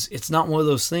because it's not one of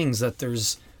those things that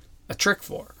there's a trick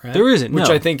for, right? There isn't, which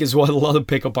no. I think is what a lot of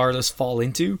pickup artists fall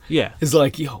into. Yeah, is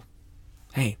like, yo,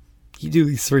 hey, you do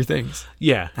these 3 things.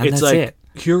 Yeah, and it's that's like it.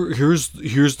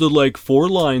 Here's the like 4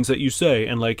 lines that you say,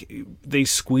 and like they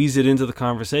squeeze it into the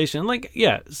conversation. Like,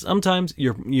 yeah, sometimes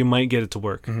you might get it to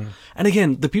work, and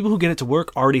again, the people who get it to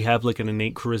work already have like an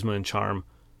innate charisma and charm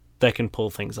that can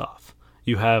pull things off.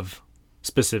 You have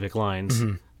specific lines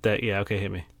that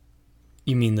hit me.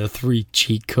 You mean the 3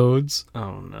 cheat codes?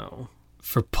 Oh no.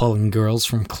 For pulling girls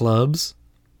from clubs?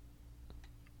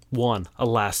 1, a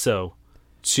lasso.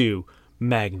 2,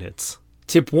 magnets.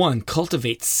 Tip 1,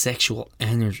 cultivate sexual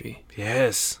energy.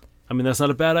 Yes. I mean, that's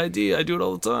not a bad idea. I do it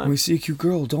all the time. When you see a cute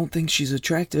girl, don't think she's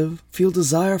attractive. Feel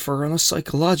desire for her on a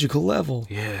psychological level.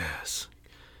 Yes.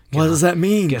 What does that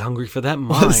mean? Get hungry for that mind.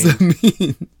 What does that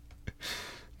mean?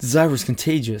 Desire is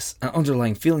contagious. An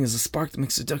underlying feeling is a spark that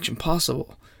makes seduction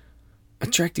possible.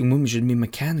 Attracting women shouldn't be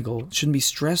mechanical. It shouldn't be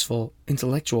stressful,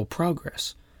 intellectual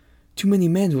progress. Too many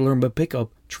men who learn by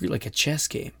pickup treat like a chess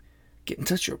game. Get in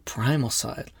touch with your primal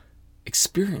side.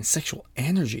 Experience sexual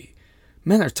energy.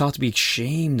 Men are taught to be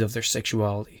ashamed of their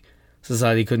sexuality.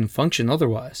 Society couldn't function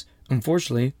otherwise.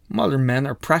 Unfortunately, modern men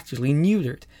are practically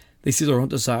neutered. They see their own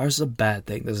desires as a bad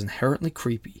thing that is inherently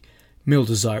creepy. Male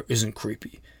desire isn't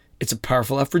creepy. It's a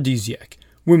powerful aphrodisiac.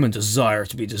 Women desire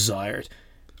to be desired.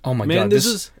 Oh my god,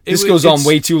 this goes on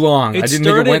way too long. I didn't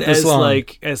think it went this long.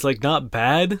 As not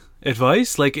bad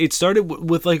advice. Like it started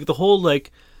with like the whole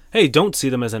like, hey, don't see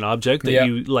them as an object that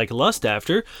you like lust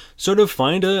after. Sort of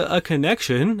find a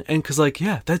connection, and because like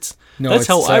that's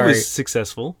how I was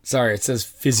successful. Sorry, it says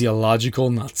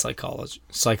physiological, not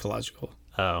psychological.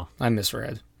 Oh, I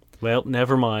misread. Well,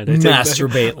 never mind.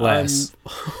 Masturbate less.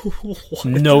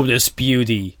 Notice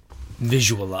beauty.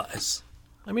 Visualize.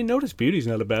 I mean, notice beauty's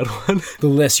not a bad one. The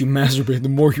less you masturbate, the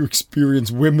more you experience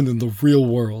women in the real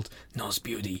world. Notice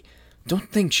beauty.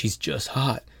 Don't think she's just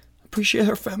hot. Appreciate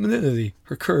her femininity,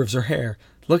 her curves, her hair.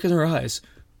 Look in her eyes.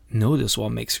 Notice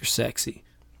what makes her sexy.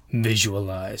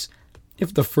 Visualize.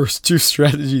 If the first 2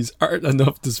 strategies aren't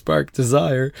enough to spark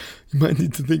desire, you might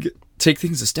need to take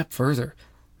things a step further.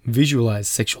 Visualize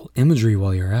sexual imagery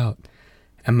while you're out.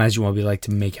 Imagine what it'd be like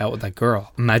to make out with that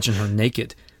girl. Imagine her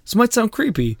naked. This might sound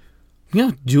creepy. You're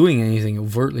not doing anything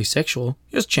overtly sexual.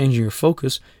 You're just changing your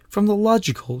focus from the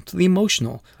logical to the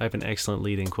emotional. I have an excellent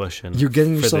leading question. You're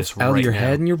getting yourself out of your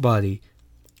head and your body.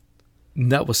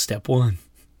 And that was step 1.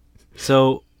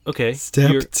 So, okay.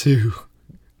 Step 2.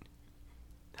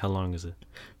 How long is it?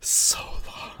 So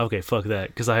long. Okay, fuck that,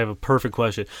 because I have a perfect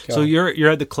question. So you're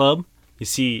at the club. You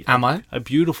see a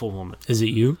beautiful woman. Is it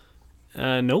you?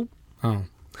 Nope. Oh.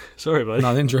 Sorry, buddy.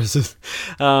 Not interested.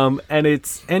 And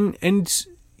it's and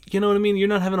you know what I mean? You're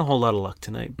not having a whole lot of luck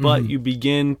tonight, but you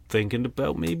begin thinking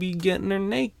about maybe getting her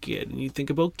naked, and you think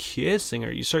about kissing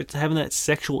her. You start having that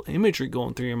sexual imagery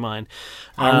going through your mind.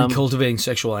 Are we cultivating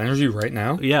sexual energy right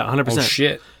now? Yeah, 100%. Oh,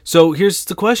 shit. So here's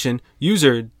the question.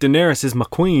 User Daenerys is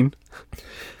McQueen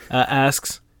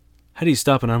asks, how do you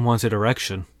stop an unwanted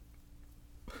erection?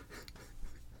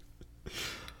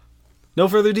 No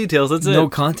further details. That's it. No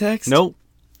context? Nope.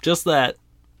 Just that.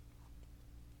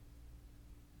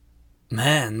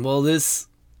 Man, well, this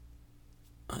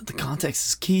The context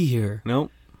is key here.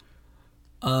 Nope.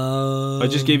 I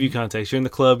just gave you context. You're in the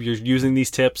club. You're using these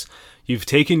tips. You've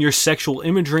taken your sexual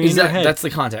imagery in your head. That's the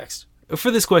context. For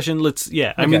this question,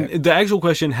 I mean, the actual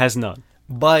question has none.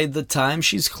 By the time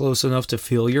she's close enough to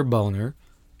feel your boner,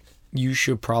 you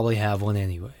should probably have one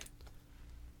anyway.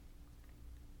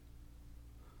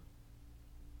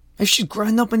 If she's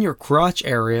grinding up in your crotch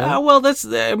area... well,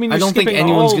 I don't think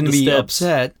anyone's going to be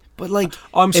upset. But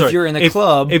I'm sorry, if you're in a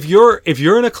club... If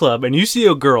you're in a club and you see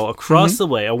a girl across the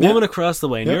way, a woman across the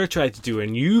way, and you're attracted to her,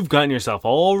 and you've gotten yourself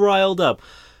all riled up,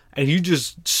 and you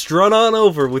just strut on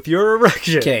over with your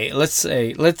erection. Okay, let's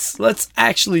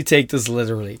actually take this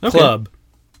literally. Okay. Club,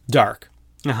 dark.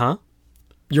 Uh-huh.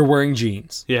 You're wearing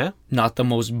jeans. Yeah. Not the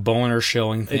most boner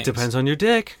showing things. It depends on your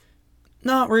dick.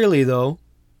 Not really, though.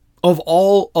 Of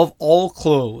all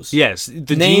clothes. Yes.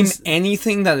 Name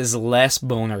anything that is less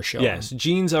boner showing. Yes.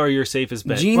 Jeans are your safest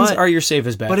bet. Jeans are your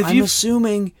safest bet. But I'm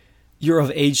assuming you're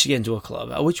of age to get into a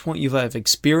club, at which point you have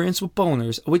experience with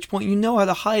boners, at which point you know how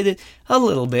to hide it a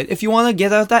little bit. If you want to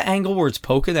get out that angle where it's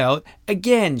poking out,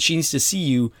 again, she needs to see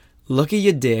you, look at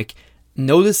your dick,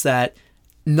 notice that,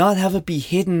 not have it be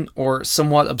hidden or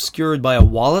somewhat obscured by a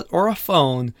wallet or a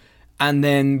phone, and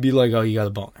then be like, oh, you got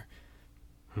a boner.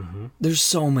 Mm-hmm. There's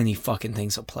so many fucking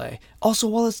things at play. Also,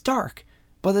 while it's dark,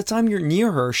 by the time you're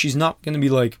near her, she's not going to be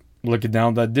like, looking down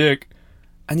at that dick.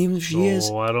 And even if she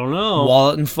is, I don't know.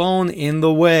 Wallet and phone in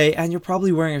the way, and you're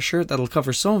probably wearing a shirt that'll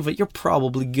cover some of it, you're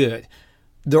probably good.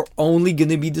 They're only going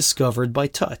to be discovered by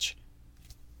touch.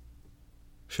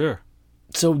 Sure.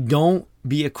 So don't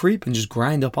be a creep and just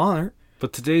grind up on her.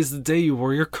 But today's the day you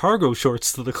wore your cargo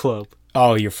shorts to the club.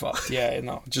 Oh, you're fucked. Yeah,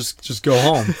 no. Just go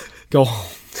home. Go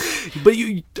home. But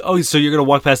so you're gonna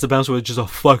walk past the bouncer with just a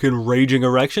fucking raging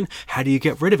erection? How do you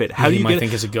get rid of it? He might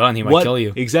think it's a gun. He might kill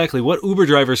you. Exactly. What Uber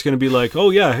driver's gonna be like? Oh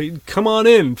yeah, hey, come on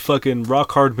in, fucking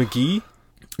rock hard McGee.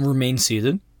 Remain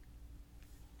seated.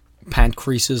 Pant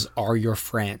creases are your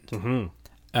friend.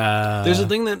 Mm-hmm. There's a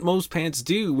thing that most pants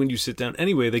do when you sit down.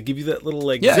 Anyway, they give you that little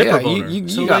zipper boner.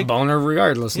 You got boner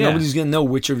regardless. Yeah. Nobody's gonna know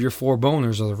which of your 4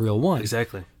 boners are the real one.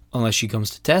 Exactly. Unless she comes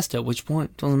to test, at which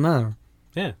point doesn't matter.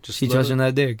 Yeah, just she touching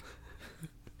that dick.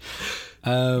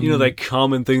 You know that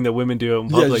common thing that women do out in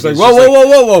public. Yeah, like,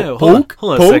 whoa! Hey, hold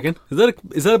on a second.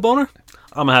 Is that a boner?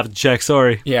 I'm gonna have to check.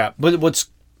 Sorry. Yeah, but what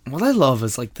I love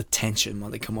is like the tension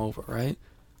when they come over, right?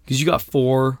 Because you got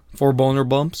four boner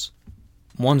bumps.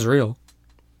 One's real.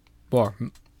 Or,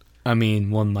 I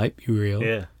mean, one might be real.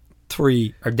 Yeah.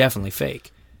 3 are definitely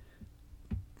fake.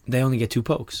 They only get 2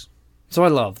 pokes. So I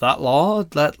love that law.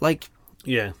 That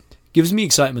gives me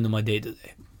excitement in my day to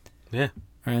day. Yeah.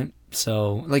 Right?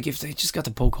 So, if they just got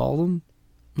to poke all of them,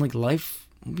 life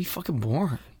would be fucking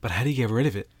boring. But how do you get rid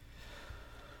of it?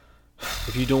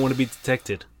 If you don't want to be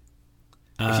detected.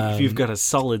 If you've got a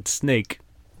solid snake.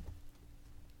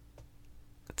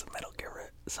 That's a Metal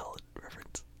Gear Solid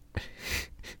reference. I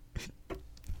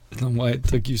don't know why it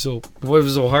took you why it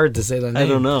was so hard to say that name. I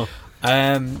don't know.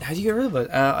 How do you get rid of it?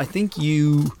 I think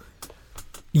you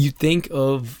think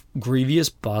of grievous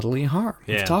bodily harm.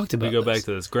 Yeah, we've talked about we go back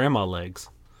to this. Grandma legs.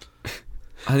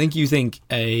 I think you think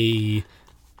edge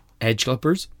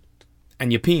clippers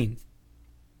and you peen.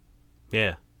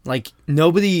 Yeah.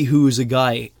 Nobody who's a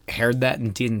guy heard that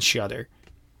and didn't shudder.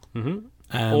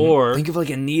 Mm-hmm. Or think of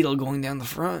a needle going down the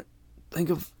front. Think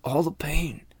of all the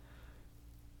pain.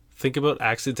 Think about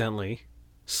accidentally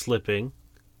slipping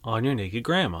on your naked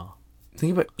grandma.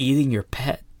 Think about eating your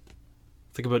pet.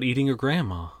 Think about eating your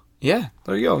grandma. Yeah,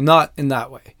 there you go. Not in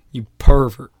that way. You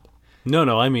pervert.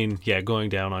 No, I mean, going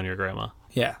down on your grandma.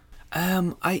 Yeah.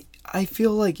 I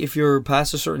feel like if you're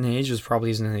past a certain age, this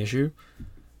probably isn't an issue.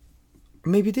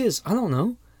 Maybe it is. I don't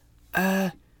know.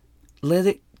 Let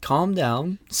it calm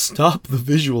down. Stop the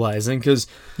visualizing, because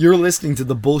you're listening to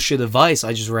the bullshit advice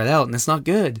I just read out, and it's not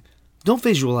good. Don't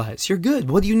visualize. You're good.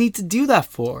 What do you need to do that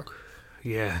for?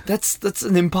 Yeah. That's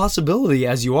an impossibility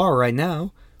as you are right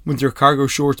now with your cargo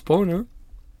shorts boner.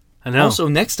 I know. Also,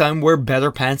 next time, wear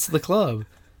better pants to the club.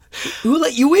 Who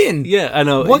let you in? Yeah, I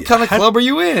know. What kind of club are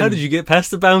you in? How did you get past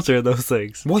the bouncer in those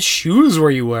things? What shoes were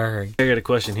you wearing? I got a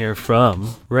question here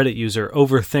from Reddit user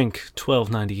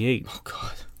Overthink1298. Oh,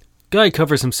 God. Guy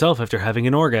covers himself after having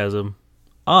an orgasm.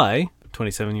 I,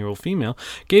 27-year-old female,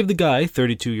 gave the guy,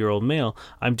 32-year-old male,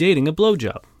 I'm dating a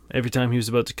blowjob. Every time he was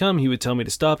about to come, he would tell me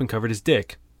to stop and covered his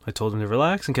dick. I told him to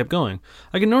relax and kept going.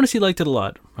 I could notice he liked it a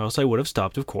lot, or else I would have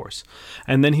stopped, of course.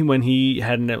 And then when he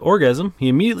had an orgasm, he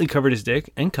immediately covered his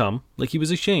dick and cum like he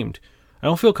was ashamed. I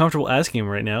don't feel comfortable asking him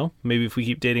right now, maybe if we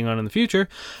keep dating on in the future,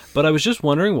 but I was just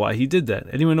wondering why he did that.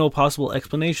 Anyone know a possible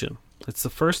explanation? It's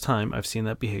the first time I've seen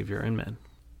that behavior in men.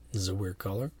 This is a weird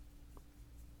color.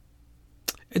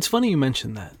 It's funny you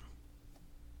mentioned that.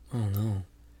 Oh no.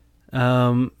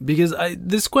 Because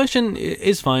this question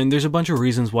is fine. There's a bunch of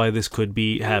reasons why this could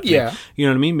be happening. Yeah. You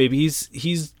know what I mean? Maybe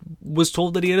he's was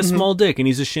told that he had a small dick and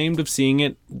he's ashamed of seeing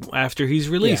it after he's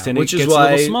released, and which it is gets why,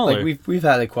 a little smaller. like, we've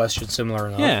had a question similar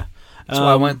enough. Yeah. That's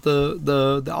why I went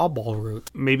the oddball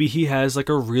route. Maybe he has like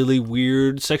a really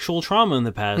weird sexual trauma in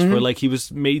the past where like he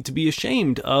was made to be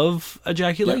ashamed of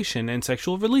ejaculation and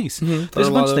sexual release. There's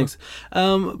a bunch of things.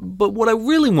 But what I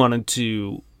really wanted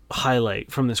to highlight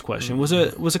from this question was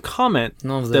a comment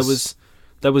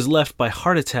that was left by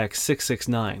Heart Attack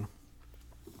 669.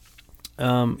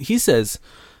 He says,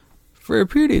 for a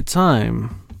period of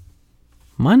time,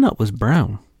 my nut was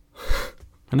brown.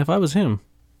 And if I was him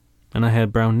and I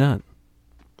had brown nut,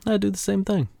 I'd do the same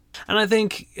thing. And I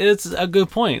think it's a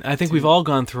good point. I think we've all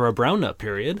gone through our brown nut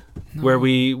period where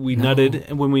we nutted,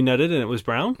 and when we nutted and it was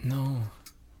brown. No.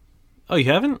 Oh, you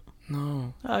haven't?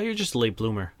 No. Oh, you're just a late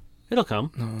bloomer. It'll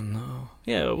come. No.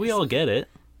 Yeah, we all get it.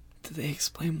 Did they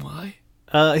explain why?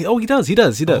 He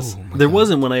does. Oh, There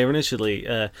wasn't when I initially.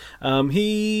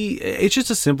 It's just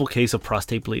a simple case of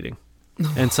prostate bleeding,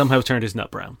 and somehow turned his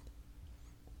nut brown.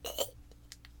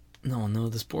 No,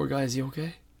 this poor guy, is he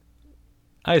okay?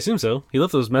 I assume so. He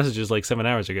left those messages like 7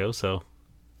 hours ago, so.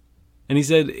 And he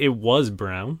said it was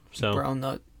brown, so. Brown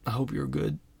nut, I hope you're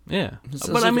good. Yeah.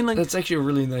 But I mean, like, that's actually a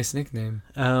really nice nickname.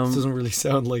 It doesn't really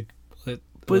sound like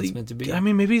what it's meant to be. I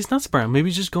mean, maybe he's nuts brown. Maybe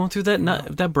he's just going through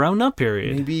that brown nut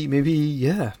period. Maybe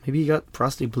he got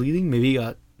prostate bleeding. Maybe he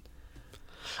got.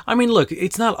 I mean, look,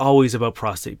 it's not always about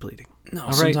prostate bleeding. No,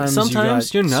 all right?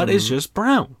 Sometimes your nut is just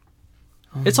brown.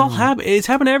 It's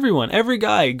happened to everyone. Every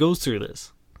guy goes through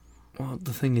this. Well,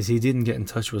 the thing is, he didn't get in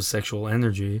touch with sexual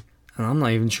energy, and I'm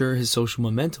not even sure his social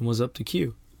momentum was up to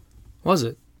Q. Was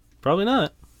it? Probably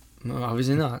not. No,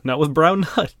 obviously not. Not with brown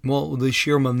nut. Well, the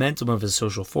sheer momentum of his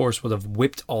social force would have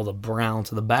whipped all the brown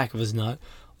to the back of his nut,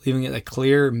 leaving it a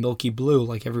clear, milky blue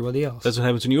like everybody else. That's what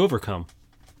happens when you overcome.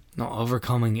 No,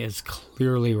 overcoming is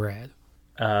clearly red.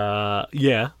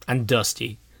 Yeah. And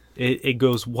dusty. It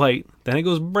goes white, then it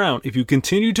goes brown. If you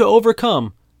continue to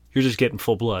overcome, you're just getting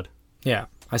full blood. Yeah,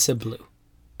 I said blue.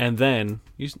 And then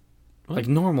What? Like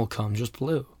normal cum, just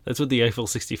blue. That's what the Eiffel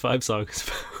 65 song is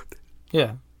about.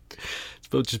 Yeah. It's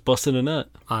about just busting a nut.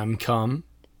 I'm cum.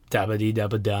 Dabba-dee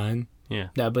dabba-dine. Yeah.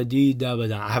 Dabba-dee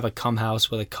dabba-dine. I have a cum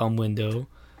house with a cum window.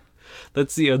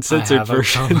 That's the uncensored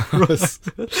version.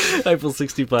 Eiffel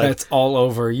 65. That's all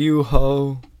over you,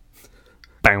 ho.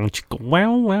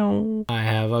 Wow, wow. I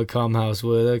have a cum house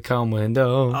with a cum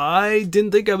window. I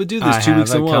didn't think I would do this 2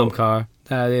 weeks in a row. I have a cum car.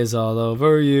 That is all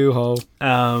over you, ho.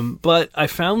 But I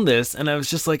found this, and I was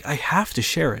just like, I have to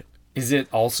share it. Is it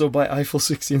also by Eiffel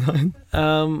 69?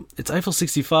 It's Eiffel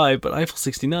 65, but Eiffel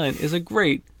 69 is a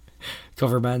great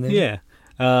cover band name.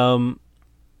 Yeah.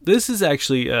 This is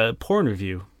actually a porn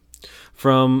review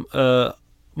from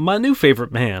my new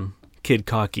favorite man, Kid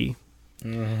Cocky.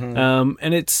 Mm-hmm.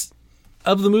 And it's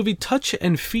of the movie Touch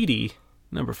and Feedy,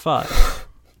 number 5.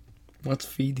 What's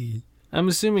Feedy? I'm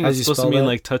assuming it's supposed to mean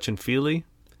like touch and feely.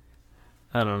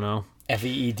 I don't know.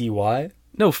 F-E-E-D-Y?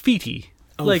 No, feety.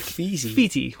 Oh, like feety.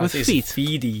 Feety with feet.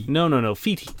 Feedy. No,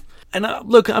 feety. And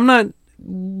look, I'm not.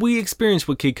 We experienced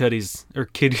what Kid Cuddy's or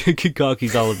Kid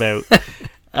Cocky's all about.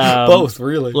 Both,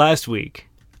 really. Last week.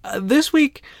 This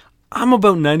week, I'm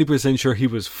about 90% sure he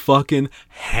was fucking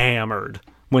hammered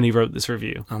when he wrote this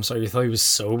review. I'm sorry, you thought he was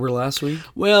sober last week?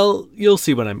 Well, you'll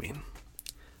see what I mean.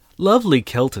 Lovely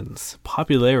Kelton's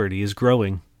popularity is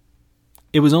growing.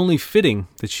 It was only fitting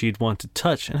that she'd want to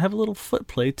touch and have a little foot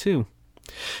play too.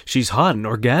 She's hot and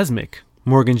orgasmic.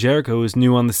 Morgan Jericho is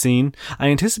new on the scene. I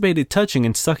anticipated touching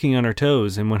and sucking on her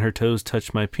toes, and when her toes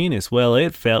touched my penis, well,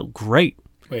 it felt great.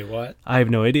 Wait, what? I have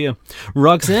no idea.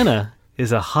 Roxana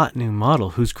is a hot new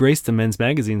model who's graced the men's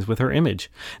magazines with her image.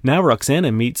 Now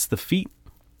Roxana meets the feet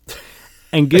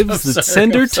and gives the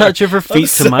tender touch of her feet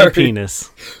to my penis.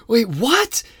 Wait,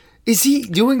 what? Is he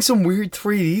doing some weird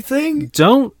 3D thing?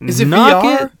 Don't Is it knock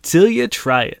VR? it till you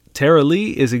try it. Tara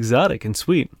Lee is exotic and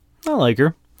sweet. I like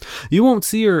her. You won't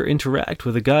see her interact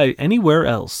with a guy anywhere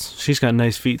else. She's got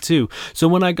nice feet too. So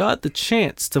when I got the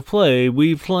chance to play,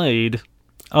 we played.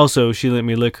 Also, she let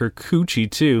me lick her coochie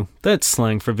too. That's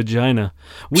slang for vagina.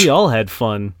 We all had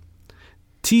fun.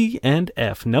 T and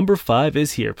F, number 5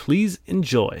 is here. Please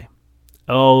enjoy.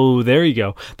 Oh, there you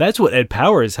go. That's what Ed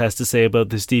Powers has to say about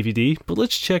this DVD. But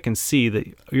let's check and see that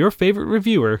your favorite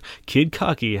reviewer, Kid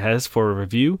Cocky, has for a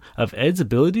review of Ed's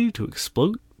ability to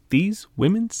exploit these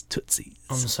women's tootsies.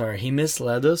 I'm sorry, he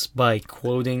misled us by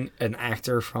quoting an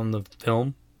actor from the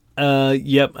film.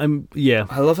 Yep. Yeah.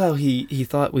 I love how he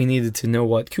thought we needed to know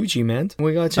what coochie meant.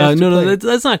 We got a chance to No, play.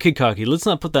 that's not Kid Cocky. Let's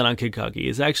not put that on Kid Cocky.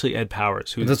 It's actually Ed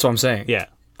Powers. That's what I'm saying. Yeah.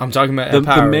 I'm talking about The Ed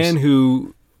Powers. man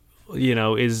who,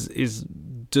 is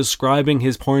describing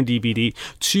his porn DVD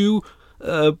to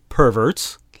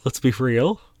perverts. Let's be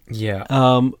real. Yeah.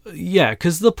 Yeah,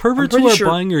 because the perverts I'm who are pretty sure-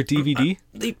 buying your DVD.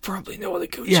 They probably know what a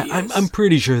coochie Yeah, is. I'm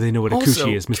pretty sure they know what a Also,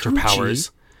 coochie is, Mr. coochie?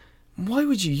 Powers. Why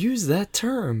would you use that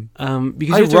term? Because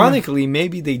you have to Ironically,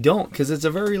 maybe they don't, because it's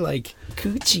a very,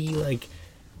 coochie,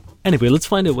 Anyway, let's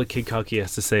find out what Kid Cocky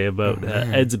has to say about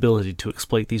Ed's ability to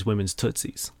exploit these women's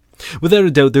tootsies. Without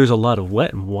a doubt, there's a lot of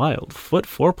wet and wild foot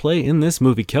foreplay in this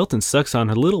movie. Kelton sucks on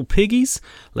her little piggies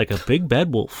like a big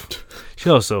bad wolf. She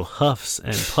also huffs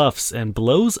and puffs and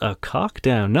blows a cock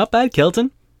down. Not bad,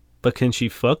 Kelton. But can she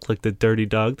fuck like the dirty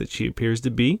dog that she appears to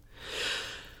be?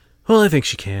 Well, I think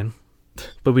she can.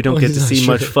 But we don't Well, get he's to not see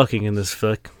sure. much fucking in this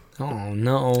flick. Oh,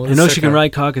 no. I know she can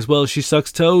ride cock as well as she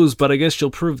sucks toes, but I guess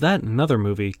she'll prove that in another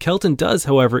movie. Kelton does,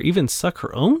 however, even suck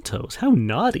her own toes. How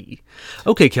naughty.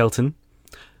 Okay, Kelton.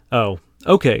 Oh,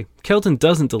 okay. Kelton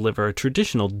doesn't deliver a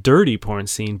traditional dirty porn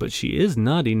scene, but she is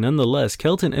naughty nonetheless.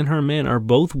 Kelton and her man are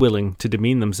both willing to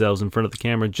demean themselves in front of the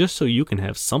camera just so you can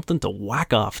have something to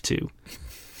whack off to.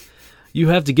 You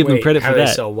have to give them credit for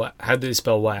that. How do they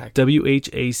spell whack?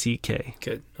 WHACK.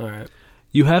 Good. All right.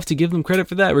 You have to give them credit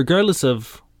for that, regardless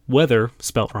of whether,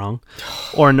 spelt wrong,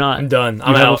 or not. I'm done. You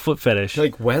I'm have a out. foot fetish.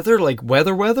 Like weather? Like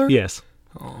weather? Yes.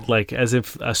 Oh, Like as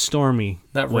if a stormy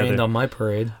that weather. rained on my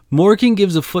parade. Morgan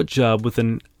gives a foot job with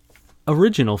an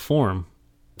original form.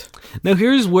 Now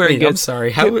here's where it Wait, I'm gets...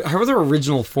 sorry. How are there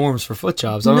original forms for foot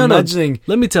jobs? I'm No, imagining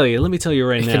Let me tell you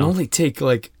right it now. can only take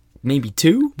maybe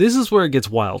 2. This is where it gets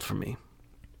wild for me.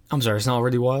 I'm sorry, it's not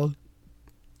already wild.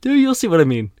 Dude, you'll see what I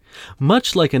mean.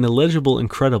 Much like an illegible,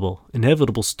 incredible,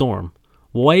 inevitable storm,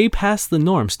 way past the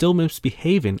norm, still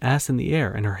misbehaving, ass in the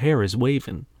air, and her hair is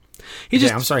waving.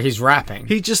 I'm sorry, he's rapping.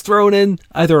 He just thrown in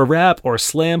either a rap or a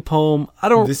slam poem. I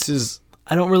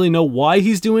don't really know why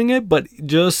he's doing it, but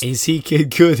just Is he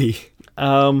Kid Goody?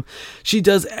 she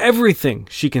does everything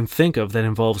she can think of that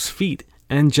involves feet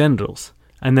and genitals.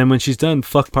 And then when she's done,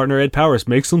 fuck partner Ed Powers,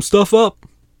 make some stuff up.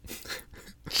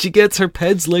 She gets her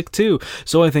peds licked too.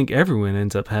 So I think everyone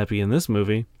ends up happy in this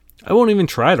movie. I won't even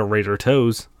try to rate her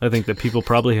toes. I think that people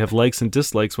probably have likes and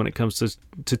dislikes when it comes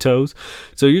to toes.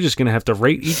 So you're just going to have to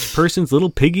rate each person's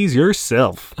little piggies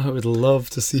yourself. I would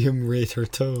love to see him rate her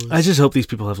toes. I just hope these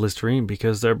people have Listerine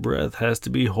because their breath has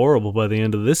to be horrible by the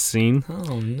end of this scene.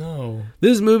 Oh no.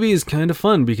 This movie is kind of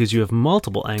fun because you have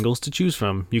multiple angles to choose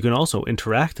from. You can also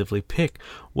interactively pick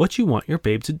what you want your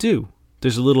babe to do.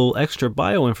 There's a little extra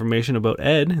bio information about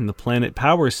Ed in the Planet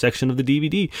Powers section of the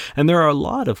DVD, and there are a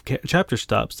lot of chapter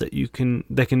stops that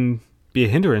can be a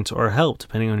hindrance or a help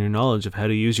depending on your knowledge of how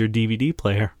to use your DVD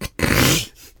player.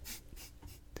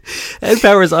 Ed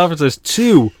Powers offers us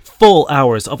 2 full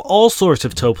hours of all sorts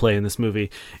of toe play in this movie.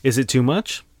 Is it too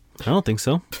much? I don't think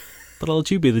so, but I'll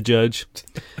let you be the judge.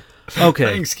 Okay.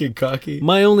 Thanks, Kid Cocky.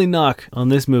 My only knock on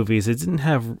this movie is it didn't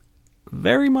have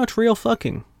very much real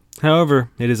fucking. However,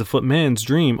 it is a foot man's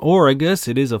dream, or I guess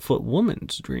it is a foot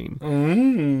woman's dream.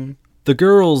 Mm. The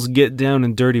girls get down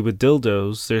and dirty with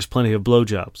dildos. There's plenty of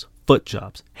blowjobs, foot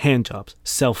jobs, hand jobs,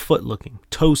 self-foot looking,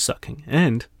 toe sucking,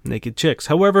 and naked chicks.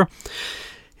 However,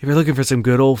 if you're looking for some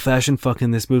good old-fashioned fucking,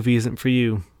 this movie isn't for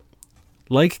you.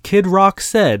 Like Kid Rock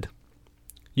said,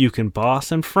 you can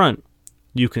boss and front,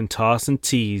 you can toss and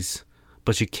tease,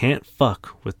 but you can't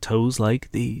fuck with toes like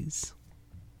these.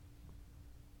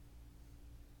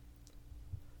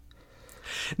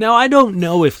 Now, I don't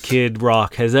know if Kid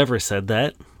Rock has ever said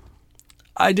that.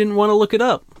 I didn't want to look it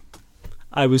up.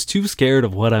 I was too scared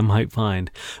of what I might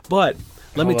find. But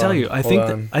let me tell you, I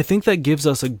think that gives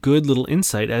us a good little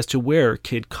insight as to where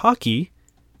Kid Cocky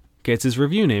gets his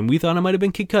review name. We thought it might have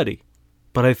been Kid Cudi,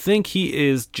 but I think he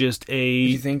is just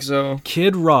You think so?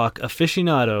 Kid Rock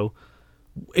aficionado.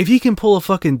 If he can pull a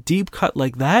fucking deep cut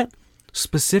like that,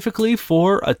 specifically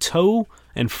for a toe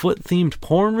and foot themed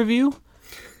porn review.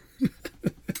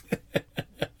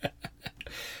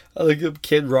 I look up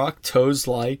Kid Rock toes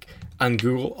like, and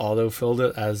Google auto-filled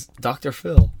it as Dr.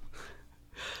 Phil.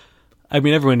 I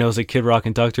mean, everyone knows that Kid Rock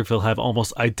and Dr. Phil have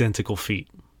almost identical feet.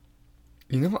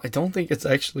 You know, I don't think it's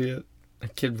actually a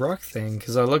Kid Rock thing,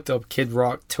 because I looked up Kid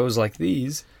Rock toes like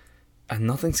these, and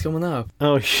nothing's coming up.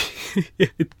 Oh, I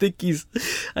think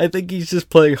he's just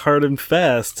playing hard and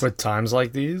fast. With times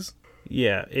like these?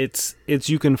 Yeah, it's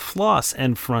you can floss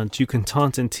and front, you can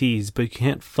taunt and tease, but you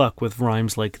can't fuck with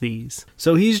rhymes like these.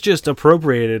 So he's just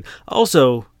appropriated.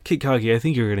 Also, Kid Cocky, I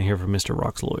think you're going to hear from Mr.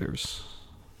 Rock's lawyers.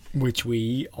 Which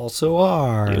we also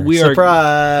are. We are.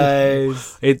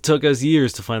 Surprise! It took us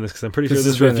years to find this because I'm pretty sure This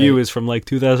this has been review is from like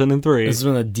 2003. This has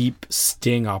been a deep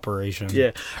sting operation.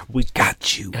 Yeah, we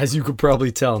got you. As you could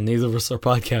probably tell, neither of us are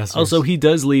podcasters. Also, he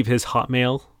does leave his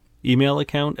Hotmail email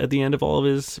account at the end of all of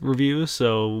his reviews,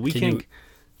 so we can.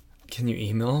 Can you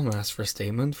email him and ask for a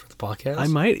statement for the podcast? I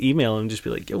might email him and just be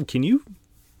like, "Yo, can you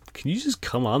just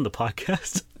come on the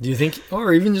podcast?" Do you think,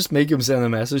 or even just make him send a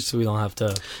message so we don't have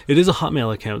to? It is a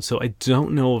Hotmail account, so I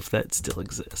don't know if that still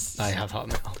exists. I have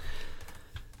Hotmail.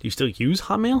 Do you still use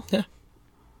Hotmail? Yeah.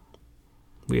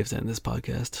 We have to end this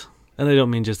podcast, and I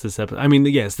don't mean just this episode. I mean,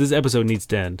 yes, this episode needs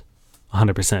to end,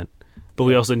 100%. But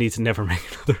we also need to never make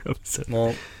another episode.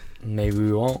 Well, maybe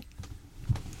we won't.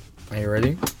 Are you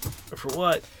ready? For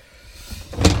what?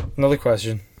 Another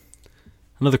question.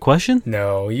 Another question?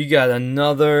 No, you got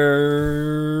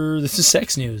another. This is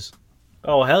sex news.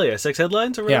 Oh, hell yeah. Sex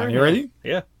headlines or whatever? Yeah, you ready?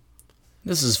 Yeah.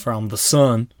 This is from The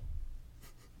Sun.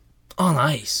 On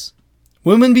ice.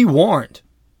 Women be warned.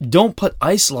 Don't put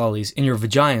ice lollies in your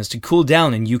vaginas to cool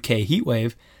down in UK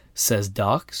heatwave, says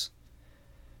docs.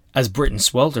 As Britain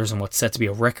swelters in what's set to be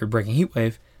a record-breaking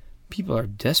heatwave, people are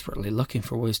desperately looking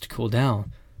for ways to cool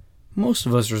down. Most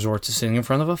of us resort to sitting in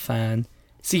front of a fan,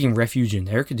 seeking refuge in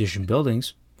air-conditioned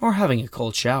buildings, or having a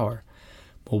cold shower.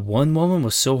 But one woman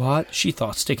was so hot, she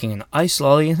thought sticking an ice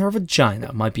lolly in her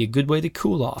vagina might be a good way to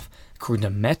cool off, according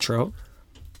to Metro.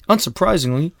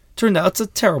 Unsurprisingly, turned out it's a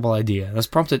terrible idea and has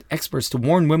prompted experts to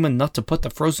warn women not to put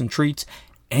the frozen treats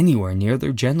anywhere near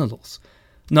their genitals.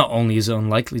 Not only is it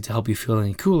unlikely to help you feel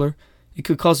any cooler, it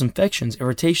could cause infections,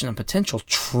 irritation, and potential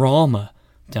trauma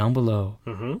down below.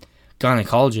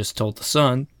 Gynecologists told The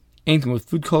Sun, anything with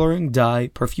food coloring, dye,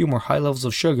 perfume, or high levels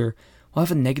of sugar will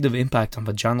have a negative impact on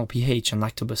vaginal pH and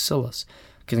lactobacillus.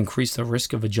 It can increase the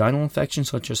risk of vaginal infections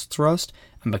such as thrust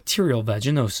and bacterial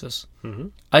vaginosis.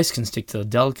 Ice can stick to the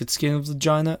delicate skin of the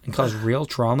vagina and cause real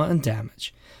trauma and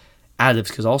damage.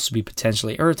 Additives could also be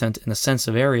potentially irritant in a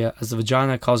sensitive area as the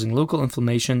vagina, causing local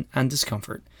inflammation and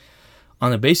discomfort.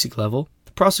 On a basic level,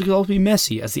 the process could also be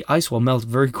messy as the ice will melt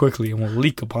very quickly and will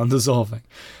leak upon dissolving.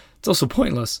 It's also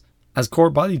pointless, as core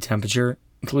body temperature,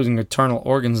 including internal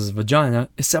organs of the vagina,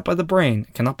 is set by the brain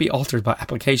and cannot be altered by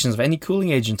applications of any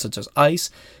cooling agent such as ice,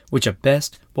 which at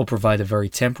best will provide a very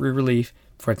temporary relief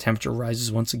before temperature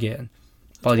rises once again.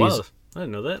 Wow, I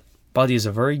didn't know that. Body is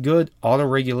very good at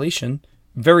auto-regulation,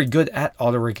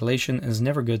 and is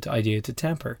never good to ideate to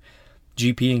temper.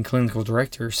 GP and clinical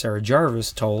director Sarah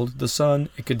Jarvis told The Sun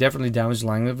it could definitely damage the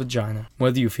lining of the vagina.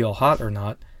 Whether you feel hot or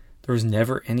not, there is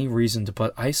never any reason to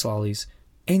put ice lollies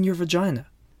in your vagina.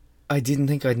 I didn't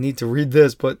think I'd need to read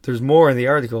this, but there's more in the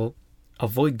article.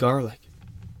 Avoid garlic.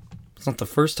 It's not the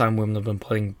first time women have been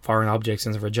putting foreign objects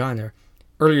in their vagina.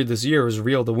 Earlier this year, it was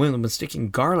revealed that women have been sticking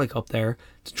garlic up there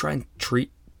to try and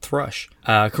treat thrush.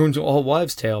 According to All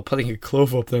Wives' Tale, putting a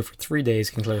clove up there for 3 days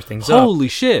can clear things up. Holy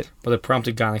shit. But it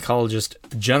prompted gynecologist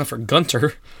Jennifer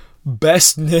Gunter,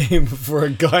 best name for a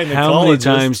gynecologist. How many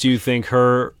times do you think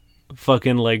her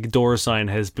fucking like door sign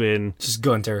has been Just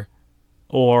Gunter.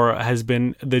 or has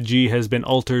been the G has been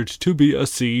altered to be a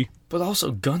C? But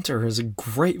also Gunter is a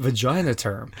great vagina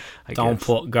term. I Don't guess.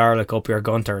 put garlic up your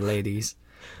Gunter, ladies.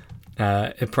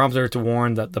 It prompted her to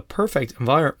warn that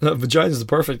vagina is the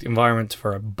perfect environment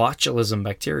for a botulism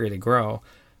bacteria to grow.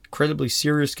 Incredibly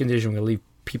serious condition will leave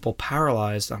people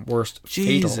paralyzed and worst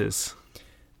fatal. Jesus.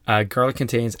 Garlic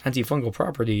contains antifungal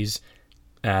properties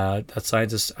that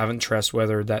scientists haven't trusted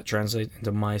whether that translates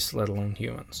into mice, let alone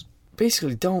humans.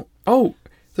 Basically, don't... Oh,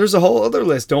 there's a whole other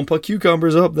list. Don't put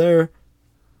cucumbers up there.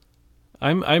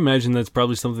 I imagine that's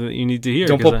probably something that you need to hear.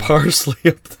 Don't put parsley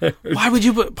up there. Why would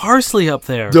you put parsley up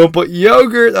there? Don't put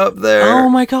yogurt up there. Oh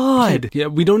my god. Yeah,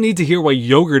 we don't need to hear why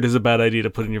yogurt is a bad idea to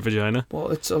put in your vagina.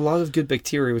 Well, it's a lot of good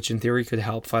bacteria, which in theory could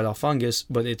help fight off fungus,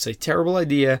 but it's a terrible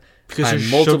idea. Because and there's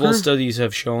multiple sugar? studies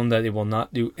have shown that it will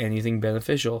not do anything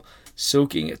beneficial.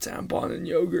 Soaking a tampon in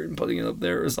yogurt and putting it up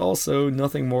there is also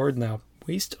nothing more than a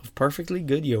waste of perfectly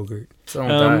good yogurt. So don't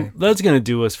die. That's gonna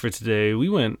do us for today. We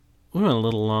went a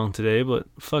little long today, but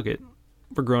fuck it.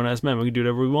 We're grown-ass men. We can do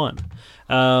whatever we want.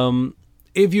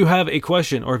 If you have a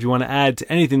question or if you want to add to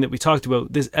anything that we talked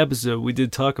about this episode, we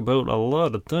did talk about a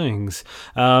lot of things.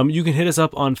 You can hit us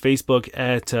up on Facebook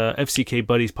at FCK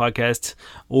Buddies Podcast,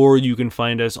 or you can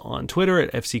find us on Twitter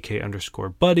at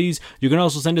FCK_Buddies. You can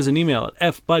also send us an email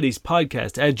at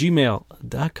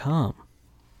fbuddiespodcast@gmail.com.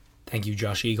 Thank you,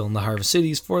 Josh Eagle and the Harvest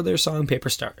Cities, for their song Paper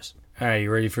Stars. Alright,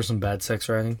 you ready for some bad sex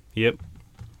writing? Yep.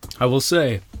 I will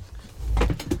say,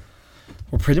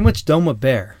 we're pretty much done with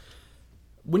Bear.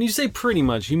 When you say pretty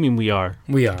much, you mean we are.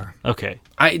 We are. Okay.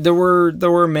 There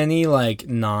were many like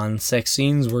non-sex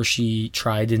scenes where she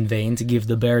tried in vain to give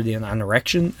the bear an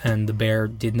erection, and the bear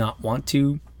did not want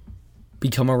to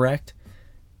become erect,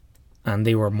 and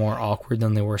they were more awkward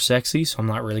than they were sexy, so I'm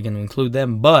not really going to include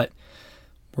them. But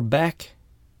we're back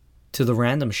to the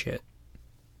random shit.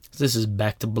 This is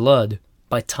Back to Blood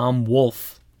by Tom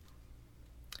Wolfe.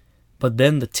 But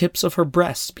then the tips of her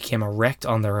breasts became erect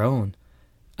on their own,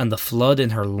 and the flood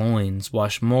in her loins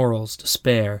washed morals,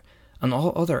 despair, and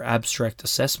all other abstract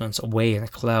assessments away in a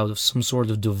cloud of some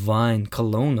sort of divine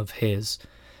cologne of his.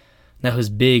 Now his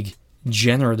big,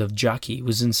 generative jockey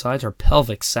was inside her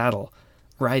pelvic saddle,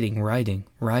 riding,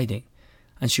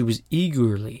 and she was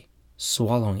eagerly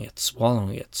swallowing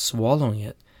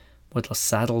it, with the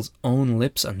saddle's own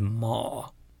lips and maw.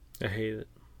 I hate it.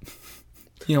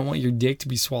 You don't want your dick to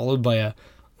be swallowed by a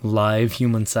live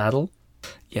human saddle?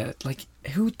 Yeah, like,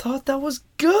 who thought that was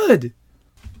good?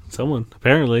 Someone,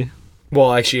 apparently.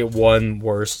 Well, actually, it won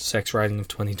Worst Sex Writing of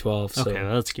 2012, so... Okay,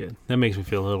 that's good. That makes me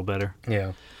feel a little better.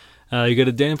 Yeah. You got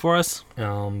a Dan for us? But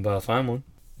I'll find one.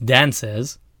 Dan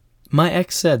says, my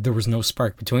ex said there was no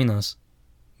spark between us,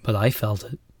 but I felt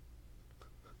it.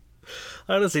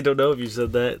 I honestly don't know if you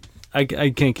said that. I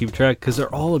can't keep track because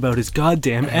they're all about his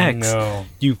goddamn ex. No.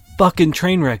 You fucking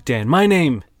train wreck, Dan. My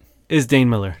name is Dane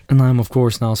Miller. And I'm, of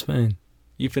course, Niall Spain.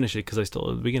 You finish it because I stole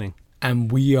it at the beginning.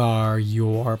 And we are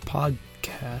your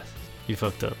podcast. You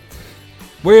fucked up.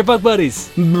 We're your fuck buddies.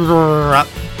 Bye.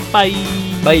 Bye.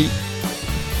 Bye.